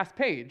get to the last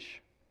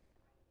page.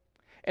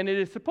 And it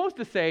is supposed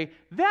to say,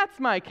 that's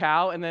my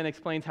cow, and then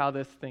explains how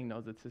this thing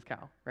knows it's his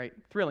cow, right?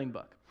 Thrilling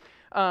book.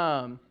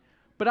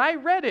 But I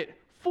read it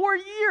for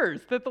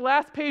years that the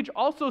last page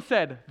also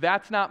said,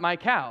 that's not my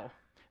cow.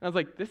 And I was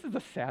like, this is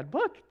a sad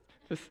book.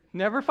 This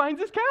never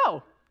finds his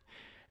cow.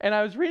 And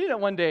I was reading it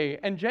one day,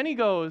 and Jenny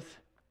goes,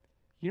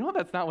 you know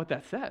that's not what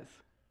that says.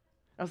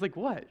 I was like,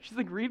 what? She's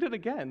like, read it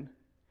again.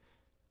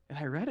 And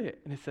I read it,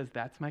 and it says,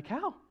 that's my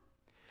cow.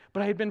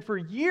 But I had been for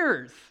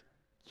years,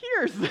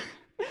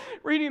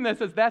 reading this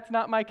as that's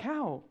not my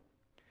cow.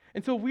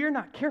 And so if we're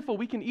not careful,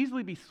 we can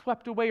easily be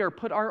swept away or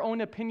put our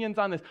own opinions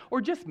on this, or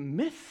just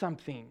miss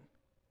something.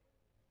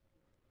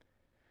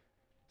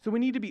 So we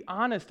need to be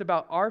honest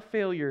about our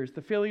failures,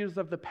 the failures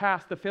of the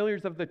past, the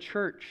failures of the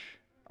church,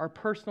 our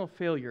personal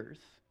failures.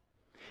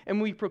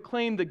 And we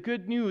proclaim the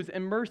good news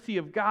and mercy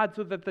of God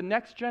so that the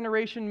next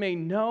generation may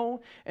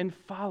know and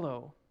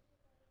follow.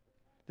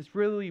 This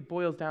really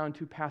boils down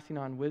to passing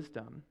on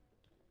wisdom.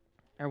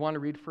 I want to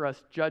read for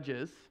us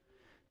Judges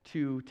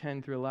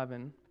 2:10 through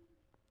 11.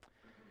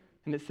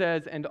 And it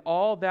says, and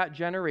all that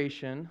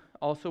generation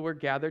also were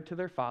gathered to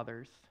their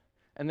fathers,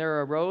 and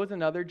there arose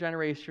another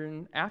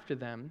generation after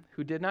them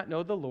who did not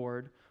know the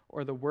Lord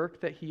or the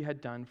work that he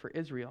had done for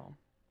Israel.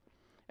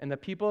 And the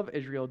people of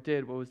Israel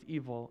did what was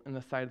evil in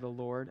the sight of the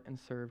Lord and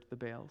served the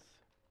Baals.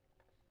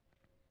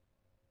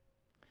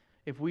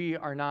 If we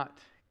are not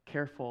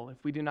careful,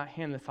 if we do not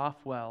hand this off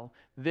well,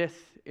 this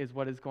is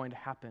what is going to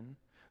happen.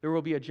 There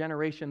will be a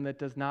generation that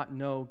does not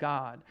know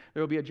God.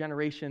 There will be a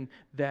generation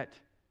that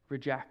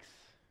rejects.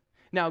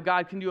 Now,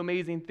 God can do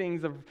amazing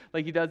things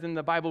like he does in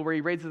the Bible where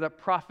he raises up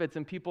prophets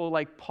and people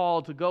like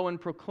Paul to go and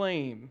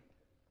proclaim.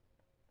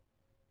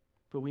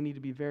 But we need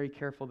to be very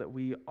careful that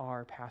we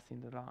are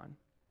passing it on.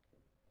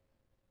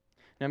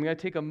 Now, I'm going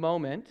to take a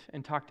moment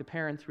and talk to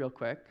parents real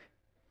quick.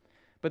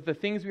 But the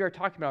things we are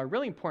talking about are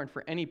really important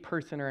for any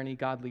person or any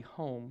godly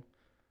home,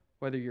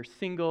 whether you're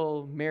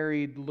single,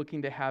 married,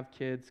 looking to have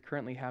kids,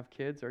 currently have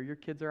kids, or your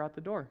kids are out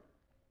the door.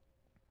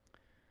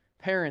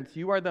 Parents,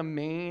 you are the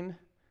main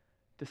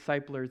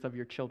disciplers of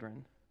your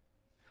children.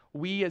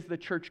 We as the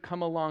church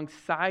come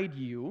alongside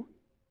you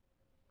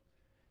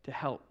to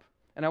help.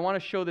 And I want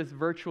to show this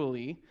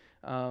virtually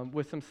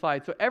with some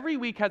slides. So every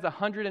week has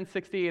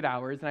 168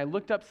 hours, and I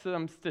looked up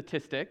some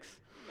statistics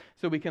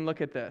so we can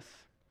look at this.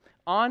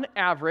 On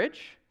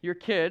average, your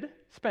kid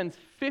spends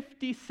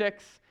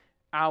 56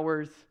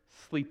 hours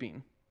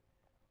sleeping.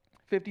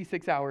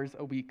 56 hours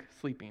a week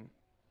sleeping.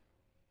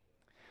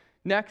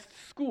 Next,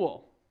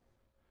 school.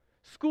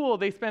 School,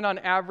 they spend on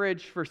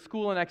average for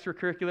school and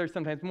extracurriculars,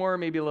 sometimes more,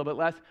 maybe a little bit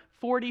less,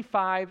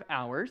 45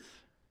 hours.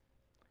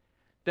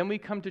 Then we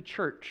come to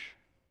church.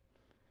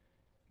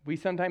 We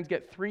sometimes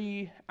get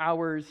 3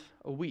 hours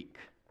a week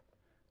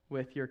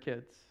with your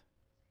kids.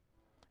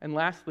 And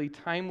lastly,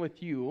 time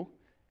with you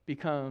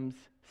becomes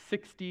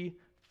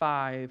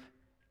 65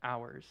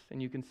 hours.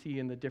 And you can see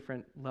in the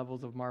different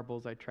levels of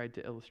marbles I tried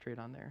to illustrate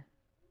on there.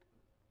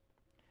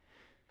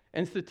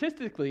 And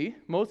statistically,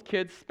 most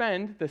kids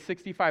spend the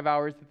 65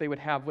 hours that they would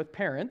have with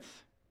parents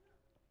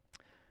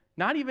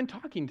not even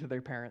talking to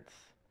their parents,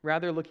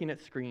 rather looking at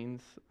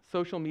screens,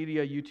 social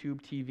media,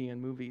 YouTube, TV,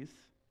 and movies.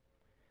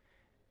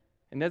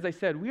 And as I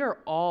said, we are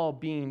all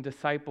being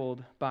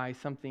discipled by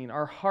something.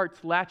 Our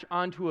hearts latch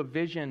onto a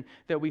vision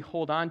that we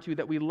hold on to,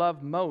 that we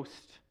love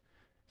most.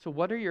 So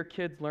what are your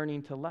kids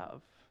learning to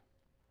love?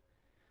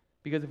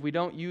 Because if we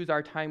don't use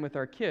our time with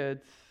our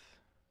kids,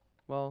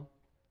 well,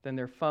 then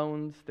their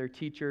phones, their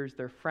teachers,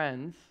 their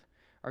friends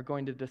are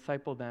going to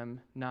disciple them,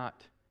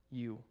 not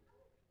you.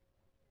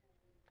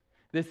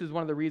 This is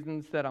one of the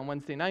reasons that on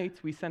Wednesday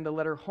nights we send a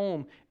letter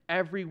home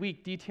every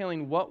week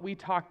detailing what we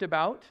talked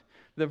about,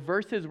 the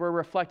verses we're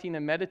reflecting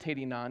and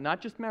meditating on,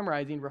 not just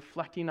memorizing,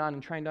 reflecting on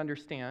and trying to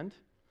understand,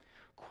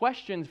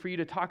 questions for you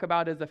to talk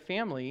about as a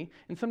family,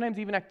 and sometimes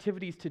even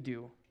activities to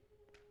do.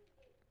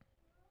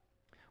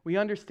 We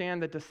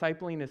understand that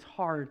discipling is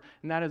hard,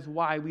 and that is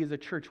why we as a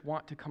church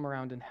want to come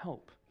around and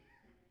help.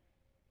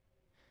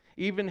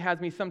 Even has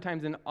me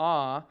sometimes in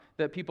awe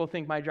that people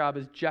think my job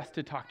is just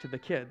to talk to the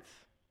kids.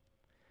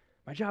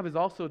 My job is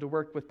also to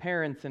work with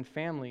parents and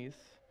families,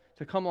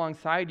 to come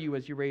alongside you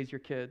as you raise your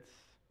kids.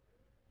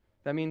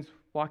 That means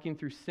walking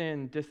through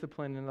sin,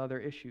 discipline, and other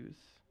issues.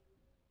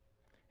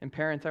 And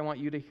parents, I want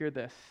you to hear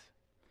this.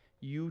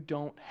 You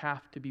don't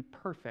have to be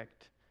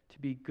perfect to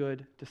be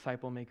good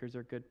disciple makers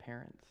or good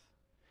parents.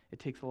 It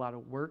takes a lot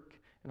of work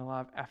and a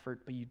lot of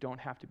effort, but you don't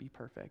have to be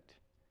perfect.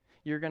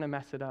 You're going to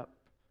mess it up.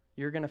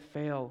 You're going to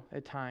fail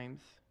at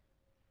times,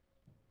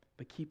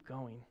 but keep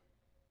going.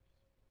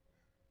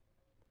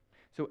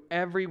 So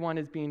everyone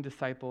is being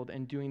discipled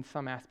and doing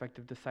some aspect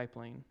of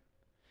discipling.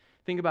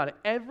 Think about it.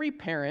 Every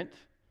parent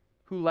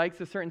who likes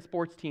a certain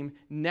sports team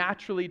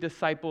naturally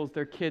disciples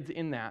their kids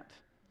in that.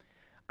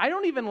 I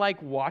don't even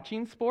like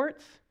watching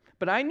sports,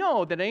 but I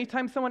know that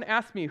anytime someone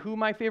asks me who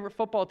my favorite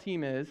football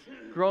team is,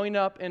 growing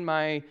up in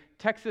my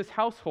Texas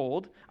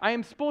household, I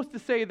am supposed to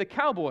say the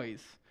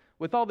Cowboys,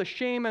 with all the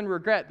shame and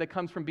regret that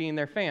comes from being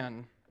their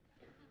fan.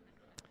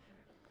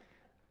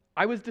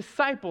 I was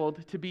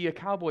discipled to be a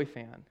Cowboy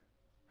fan.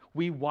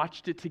 We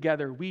watched it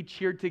together. We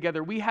cheered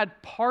together. We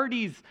had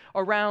parties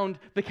around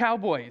the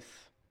Cowboys.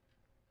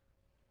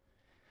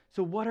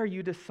 So what are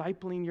you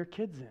discipling your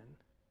kids in?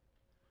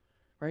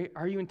 Right?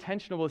 Are you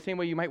intentional the same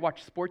way you might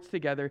watch sports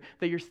together,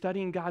 that you're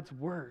studying God's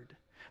word,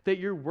 that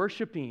you're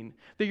worshiping,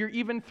 that you're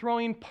even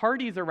throwing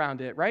parties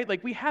around it, right?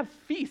 Like we have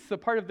feasts, a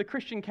part of the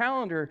Christian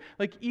calendar,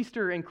 like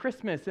Easter and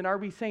Christmas, and are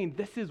we saying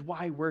this is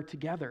why we're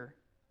together?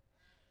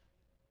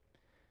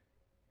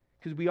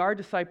 Because we are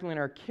discipling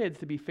our kids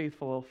to be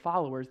faithful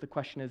followers. The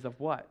question is of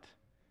what?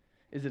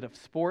 Is it of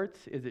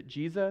sports? Is it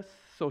Jesus?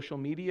 Social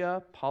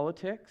media?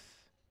 Politics?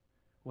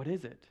 What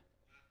is it?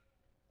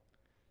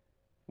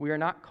 We are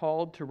not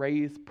called to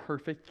raise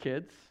perfect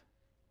kids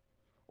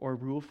or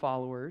rule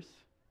followers.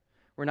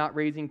 We're not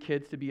raising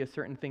kids to be a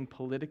certain thing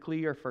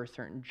politically or for a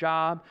certain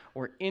job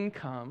or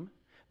income.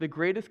 The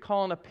greatest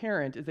call on a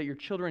parent is that your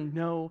children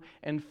know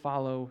and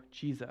follow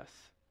Jesus.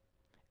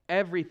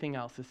 Everything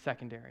else is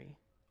secondary.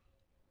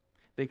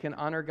 They can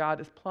honor God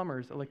as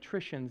plumbers,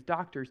 electricians,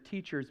 doctors,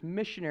 teachers,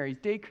 missionaries,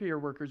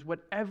 daycare workers,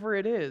 whatever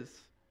it is.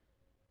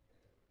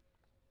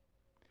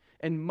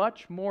 And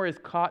much more is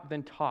caught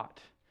than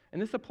taught.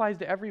 And this applies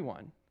to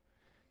everyone.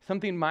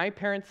 Something my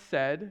parents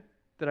said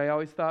that I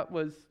always thought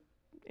was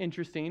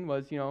interesting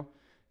was,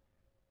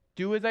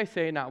 do as I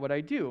say, not what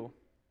I do.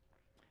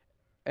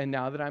 And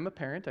now that I'm a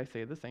parent, I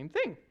say the same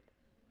thing.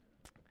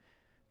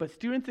 But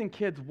students and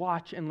kids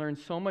watch and learn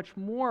so much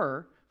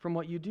more from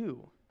what you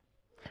do.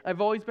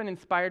 I've always been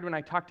inspired when I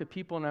talk to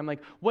people and I'm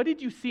like, what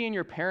did you see in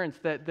your parents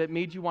that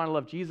made you want to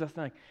love Jesus?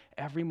 And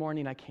every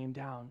morning I came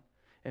down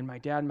and my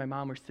dad and my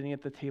mom were sitting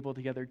at the table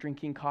together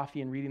drinking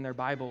coffee and reading their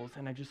Bibles.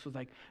 And I just was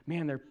like,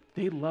 man,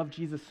 they love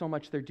Jesus so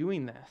much they're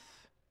doing this.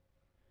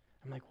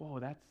 I'm like, whoa,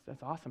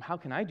 that's awesome. How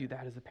can I do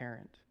that as a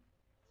parent?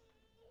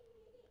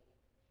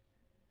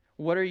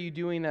 What are you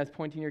doing as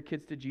pointing your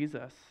kids to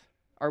Jesus?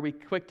 Are we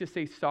quick to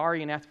say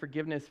sorry and ask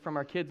forgiveness from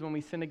our kids when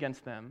we sin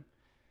against them?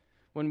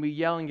 When we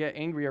yell and get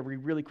angry, are we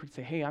really quick to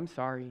say, hey, I'm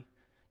sorry?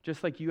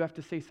 Just like you have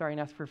to say sorry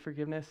and ask for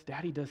forgiveness,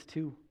 Daddy does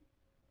too.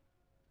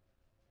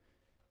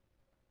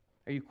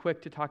 Are you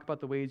quick to talk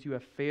about the ways you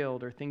have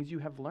failed or things you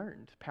have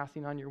learned,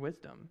 passing on your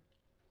wisdom?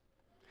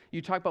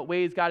 You talk about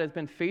ways God has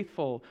been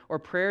faithful or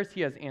prayers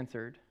he has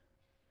answered.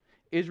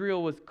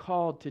 Israel was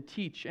called to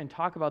teach and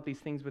talk about these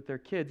things with their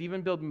kids,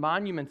 even build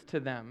monuments to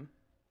them.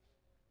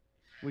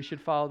 We should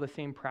follow the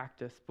same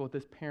practice, both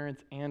as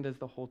parents and as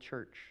the whole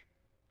church.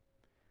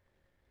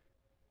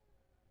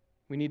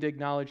 We need to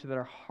acknowledge that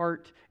our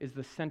heart is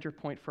the center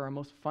point for our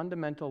most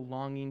fundamental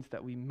longings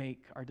that we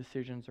make our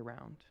decisions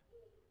around.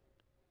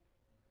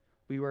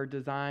 We were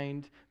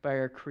designed by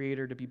our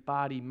Creator to be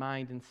body,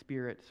 mind, and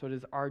spirit. So it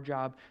is our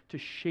job to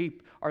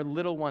shape our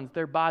little ones,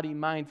 their body,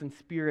 minds, and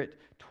spirit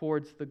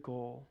towards the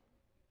goal.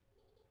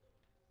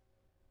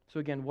 So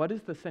again, what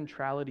is the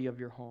centrality of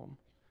your home?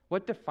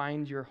 What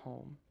defines your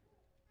home?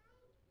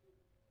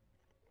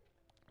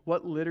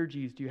 What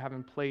liturgies do you have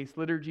in place?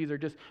 Liturgies are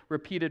just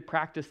repeated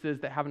practices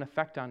that have an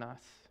effect on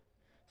us.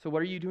 So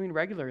what are you doing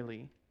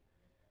regularly?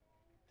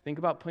 Think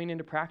about putting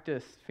into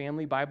practice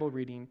family Bible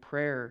reading,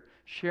 prayer,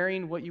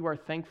 sharing what you are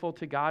thankful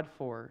to God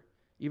for,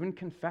 even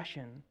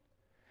confession.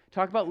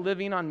 Talk about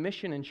living on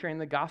mission and sharing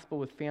the gospel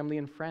with family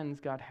and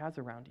friends God has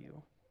around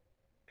you.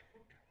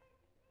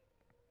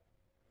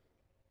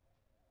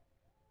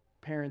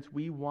 Parents,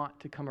 we want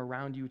to come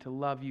around you, to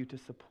love you, to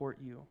support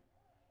you.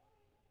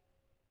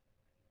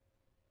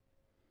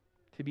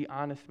 To be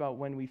honest about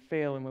when we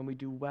fail and when we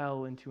do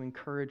well, and to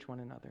encourage one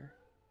another.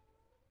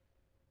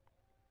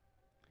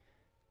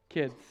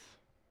 Kids,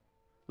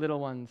 little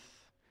ones,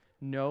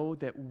 know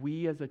that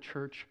we as a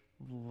church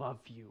love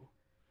you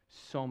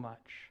so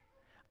much.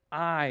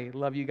 I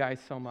love you guys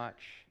so much.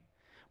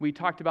 We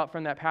talked about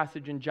from that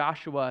passage in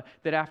Joshua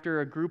that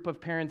after a group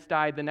of parents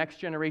died, the next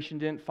generation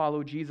didn't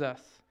follow Jesus.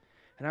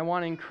 And I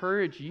want to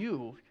encourage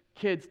you,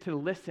 kids, to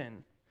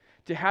listen,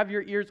 to have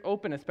your ears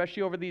open,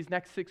 especially over these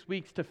next 6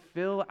 weeks, to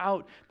fill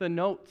out the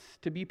notes,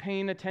 to be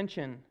paying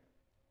attention.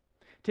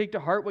 Take to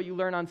heart what you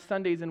learn on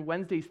Sundays and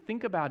Wednesdays.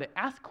 Think about it.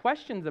 Ask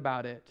questions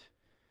about it.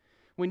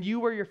 When you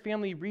or your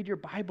family read your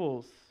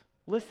Bibles,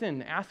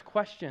 listen, ask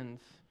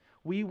questions.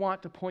 We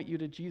want to point you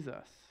to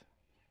Jesus.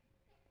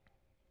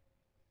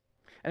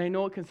 And I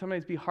know it can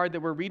sometimes be hard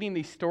that we're reading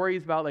these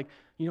stories about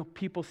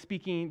people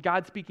speaking,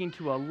 God speaking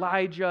to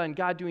Elijah and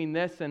God doing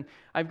this. And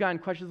I've gotten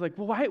questions like,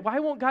 well, why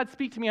won't God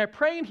speak to me? I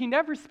pray and he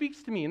never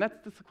speaks to me. And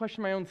that's the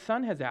question my own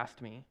son has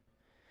asked me.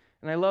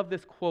 And I love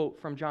this quote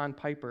from John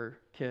Piper,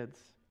 kids.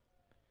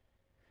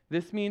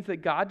 This means that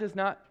God does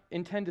not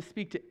intend to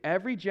speak to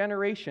every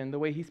generation the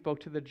way he spoke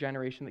to the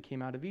generation that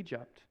came out of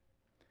Egypt.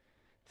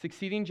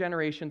 Succeeding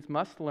generations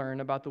must learn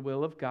about the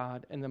will of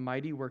God and the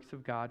mighty works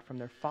of God from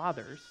their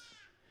fathers.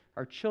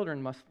 Our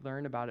children must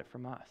learn about it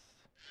from us.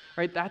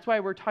 Right? That's why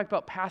we're talking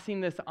about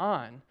passing this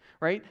on.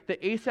 Right?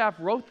 That Asaph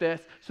wrote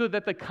this so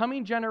that the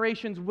coming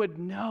generations would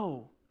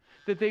know,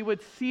 that they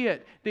would see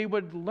it, they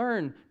would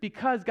learn,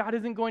 because God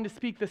isn't going to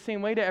speak the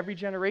same way to every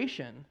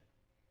generation.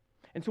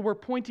 And so we're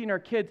pointing our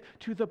kids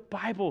to the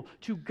Bible,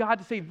 to God,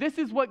 to say, this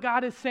is what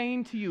God is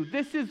saying to you.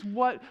 This is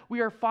what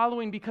we are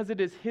following because it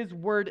is his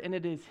word and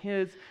it is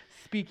his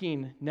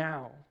speaking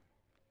now.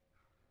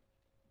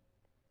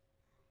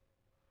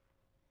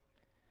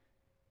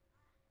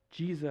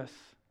 Jesus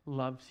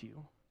loves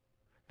you.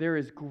 There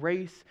is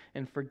grace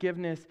and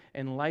forgiveness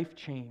and life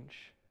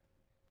change.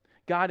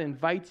 God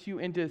invites you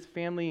into his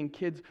family, and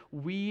kids,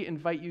 we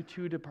invite you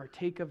to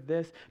partake of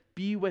this,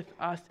 be with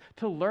us,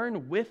 to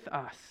learn with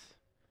us.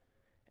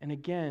 And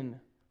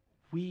again,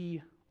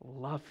 we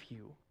love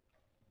you.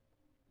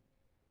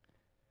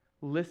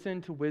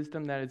 Listen to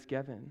wisdom that is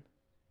given.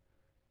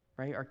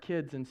 Right? Our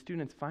kids and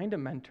students, find a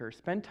mentor,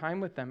 spend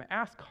time with them,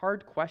 ask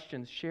hard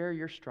questions, share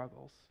your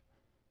struggles.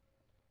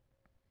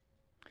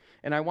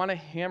 And I want to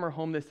hammer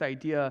home this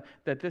idea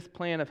that this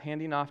plan of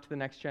handing off to the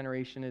next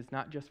generation is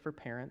not just for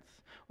parents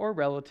or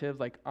relatives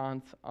like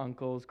aunts,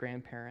 uncles,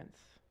 grandparents.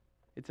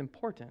 It's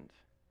important.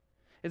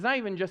 It's not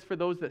even just for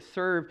those that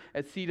serve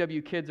at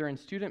CW Kids or in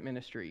student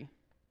ministry.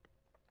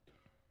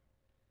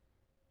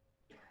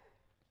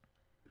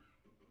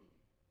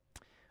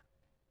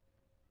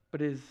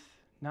 But it is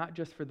not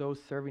just for those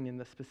serving in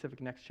the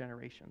specific next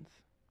generations.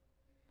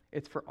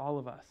 It's for all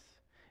of us.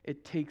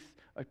 It takes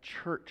a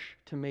church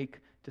to make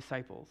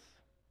disciples.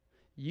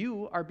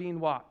 You are being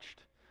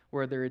watched,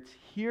 whether it's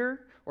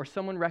here or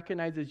someone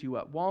recognizes you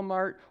at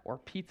Walmart or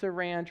Pizza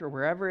Ranch or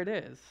wherever it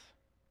is.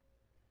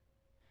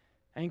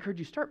 I encourage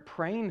you, start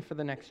praying for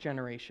the next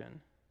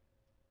generation.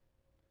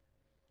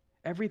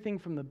 Everything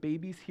from the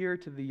babies here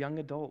to the young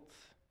adults.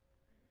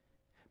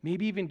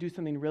 Maybe even do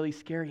something really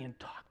scary and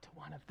talk to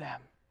one of them.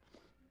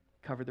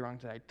 Covered the wrong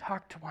side.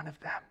 Talk to one of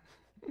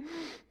them.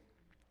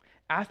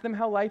 Ask them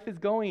how life is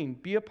going.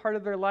 Be a part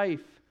of their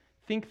life.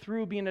 Think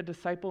through being a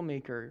disciple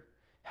maker,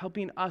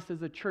 helping us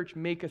as a church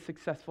make a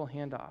successful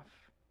handoff.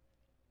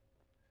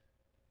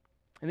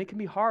 And it can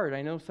be hard.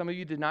 I know some of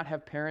you did not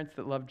have parents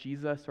that loved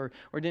Jesus or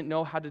didn't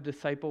know how to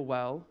disciple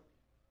well.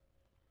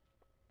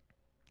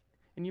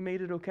 And you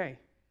made it okay.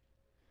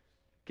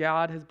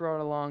 God has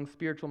brought along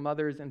spiritual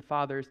mothers and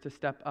fathers to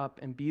step up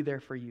and be there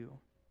for you.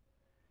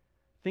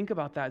 Think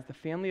about that. As the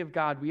family of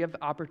God, we have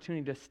the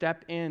opportunity to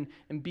step in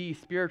and be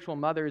spiritual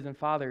mothers and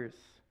fathers.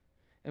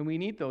 And we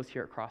need those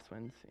here at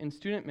Crosswinds, in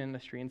student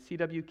ministry, in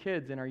CW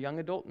Kids, in our young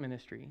adult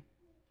ministry.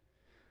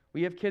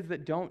 We have kids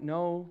that don't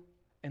know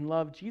and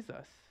love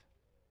Jesus,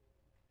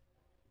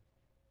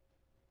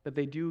 but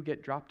they do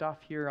get dropped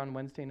off here on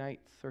Wednesday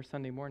nights or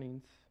Sunday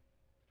mornings.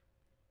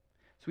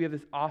 So we have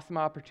this awesome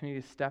opportunity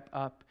to step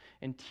up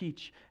and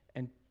teach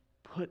and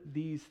put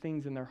these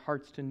things in their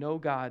hearts to know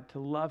God, to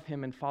love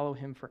him and follow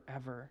him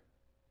forever.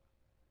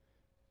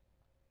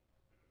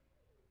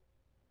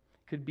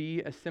 Could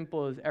be as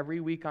simple as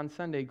every week on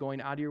Sunday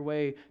going out of your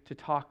way to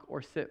talk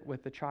or sit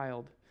with the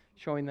child,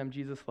 showing them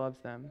Jesus loves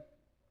them.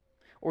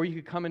 Or you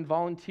could come and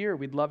volunteer.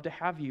 We'd love to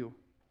have you.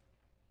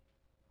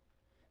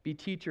 Be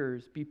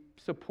teachers,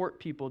 support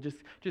people.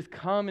 Just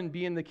come and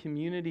be in the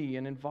community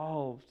and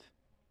involved.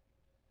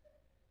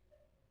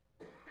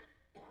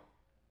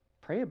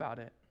 Pray about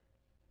it.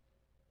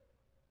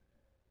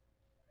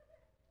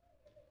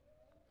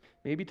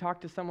 Maybe talk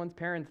to someone's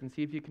parents and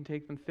see if you can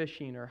take them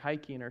fishing or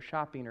hiking or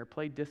shopping or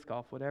play disc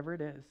golf, whatever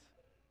it is.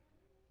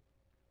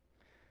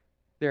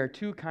 There are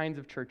two kinds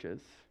of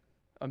churches,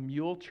 a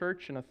mule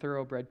church and a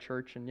thoroughbred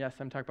church. And yes,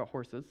 I'm talking about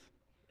horses.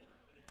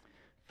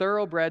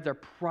 Thoroughbreds are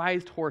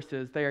prized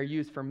horses. They are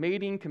used for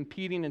mating,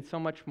 competing, and so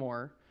much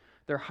more.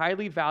 They're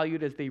highly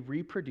valued as they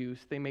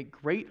reproduce. They make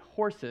great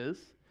horses,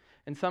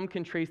 and some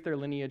can trace their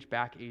lineage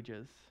back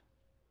ages.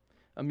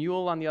 A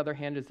mule, on the other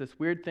hand, is this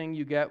weird thing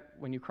you get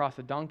when you cross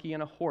a donkey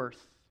and a horse.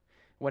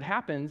 What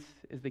happens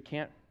is they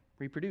can't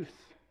reproduce.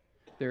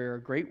 They're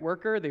a great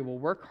worker. They will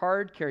work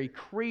hard, carry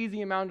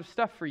crazy amount of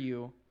stuff for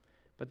you,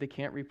 but they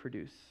can't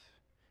reproduce.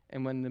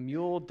 And when the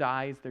mule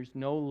dies, there's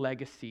no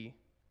legacy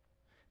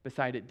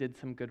beside it did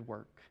some good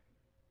work.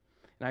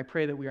 And I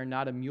pray that we are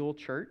not a mule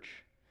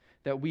church,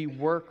 that we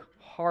work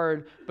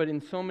hard, but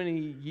in so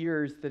many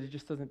years that it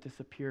just doesn't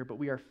disappear, but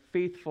we are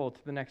faithful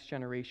to the next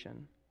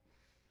generation.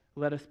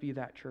 Let us be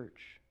that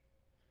church.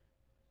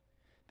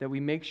 That we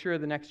make sure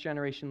the next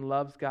generation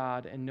loves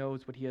God and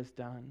knows what he has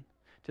done,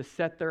 to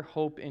set their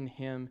hope in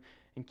him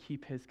and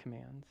keep his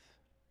commands.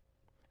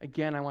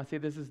 Again, I want to say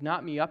this is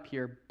not me up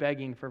here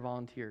begging for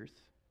volunteers.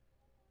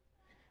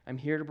 I'm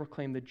here to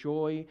proclaim the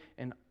joy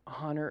and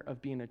honor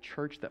of being a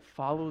church that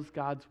follows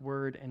God's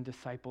word and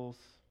disciples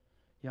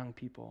young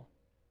people.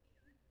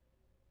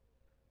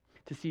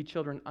 To see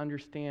children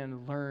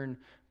understand, learn,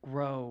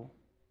 grow.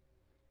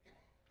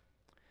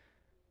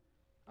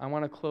 I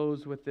want to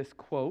close with this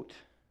quote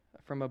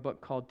from a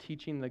book called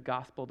Teaching the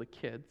Gospel to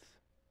Kids.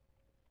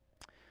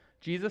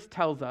 Jesus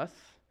tells us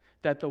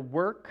that the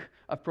work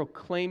of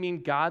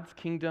proclaiming God's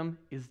kingdom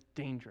is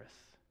dangerous.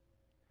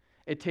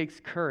 It takes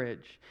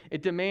courage.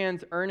 It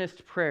demands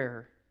earnest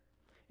prayer.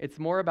 It's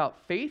more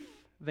about faith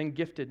than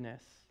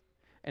giftedness,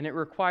 and it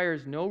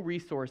requires no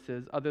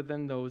resources other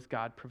than those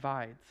God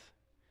provides.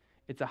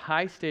 It's a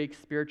high-stakes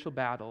spiritual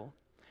battle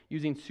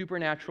using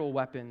supernatural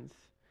weapons,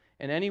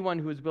 and anyone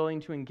who is willing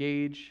to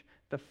engage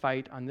the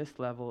fight on this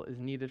level is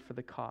needed for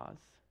the cause.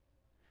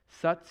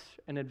 Such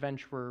an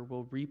adventurer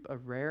will reap a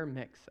rare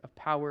mix of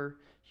power,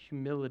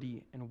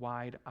 humility, and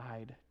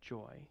wide-eyed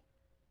joy.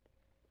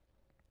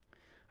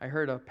 I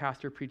heard a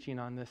pastor preaching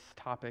on this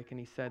topic, and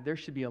he said there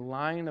should be a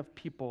line of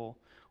people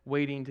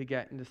waiting to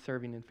get into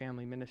serving in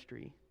family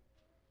ministry.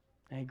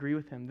 I agree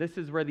with him. This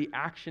is where the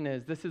action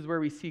is. This is where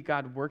we see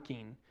God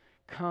working.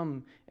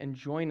 Come and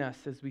join us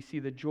as we see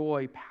the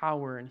joy,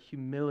 power, and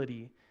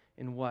humility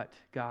in what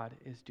God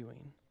is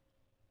doing.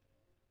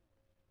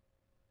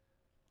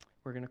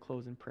 We're going to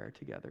close in prayer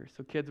together.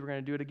 So kids, we're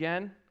going to do it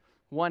again.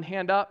 One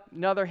hand up,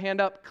 another hand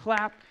up,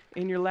 clap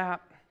in your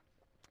lap.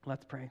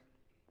 Let's pray.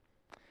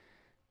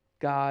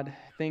 God,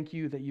 thank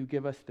you that you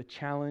give us the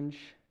challenge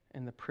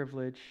and the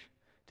privilege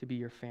to be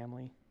your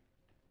family.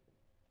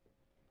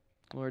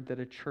 Lord, that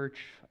a church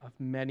of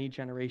many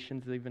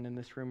generations, even in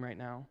this room right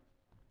now,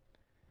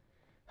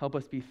 help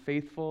us be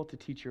faithful to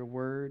teach your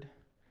word,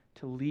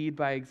 to lead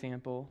by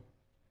example,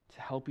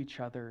 to help each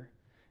other,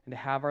 and to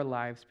have our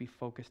lives be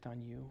focused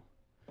on you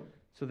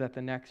so that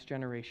the next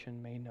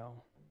generation may know.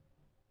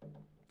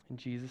 In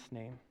Jesus'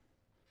 name,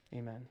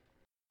 amen.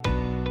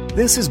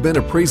 This has been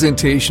a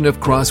presentation of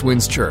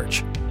Crosswinds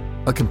Church.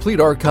 A complete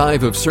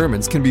archive of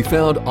sermons can be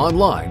found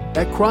online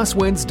at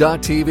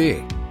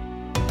crosswinds.tv.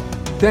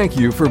 Thank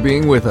you for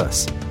being with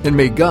us, and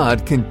may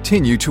God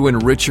continue to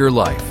enrich your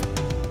life.